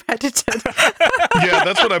once you've edited. Yeah,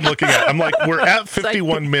 that's what I'm looking at. I'm like, we're at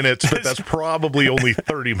 51 minutes, but that's probably only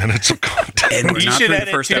 30 minutes of content. And we're You not should through the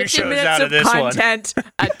edit first 2 episode. shows out of this one. content,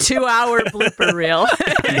 a 2-hour blooper reel.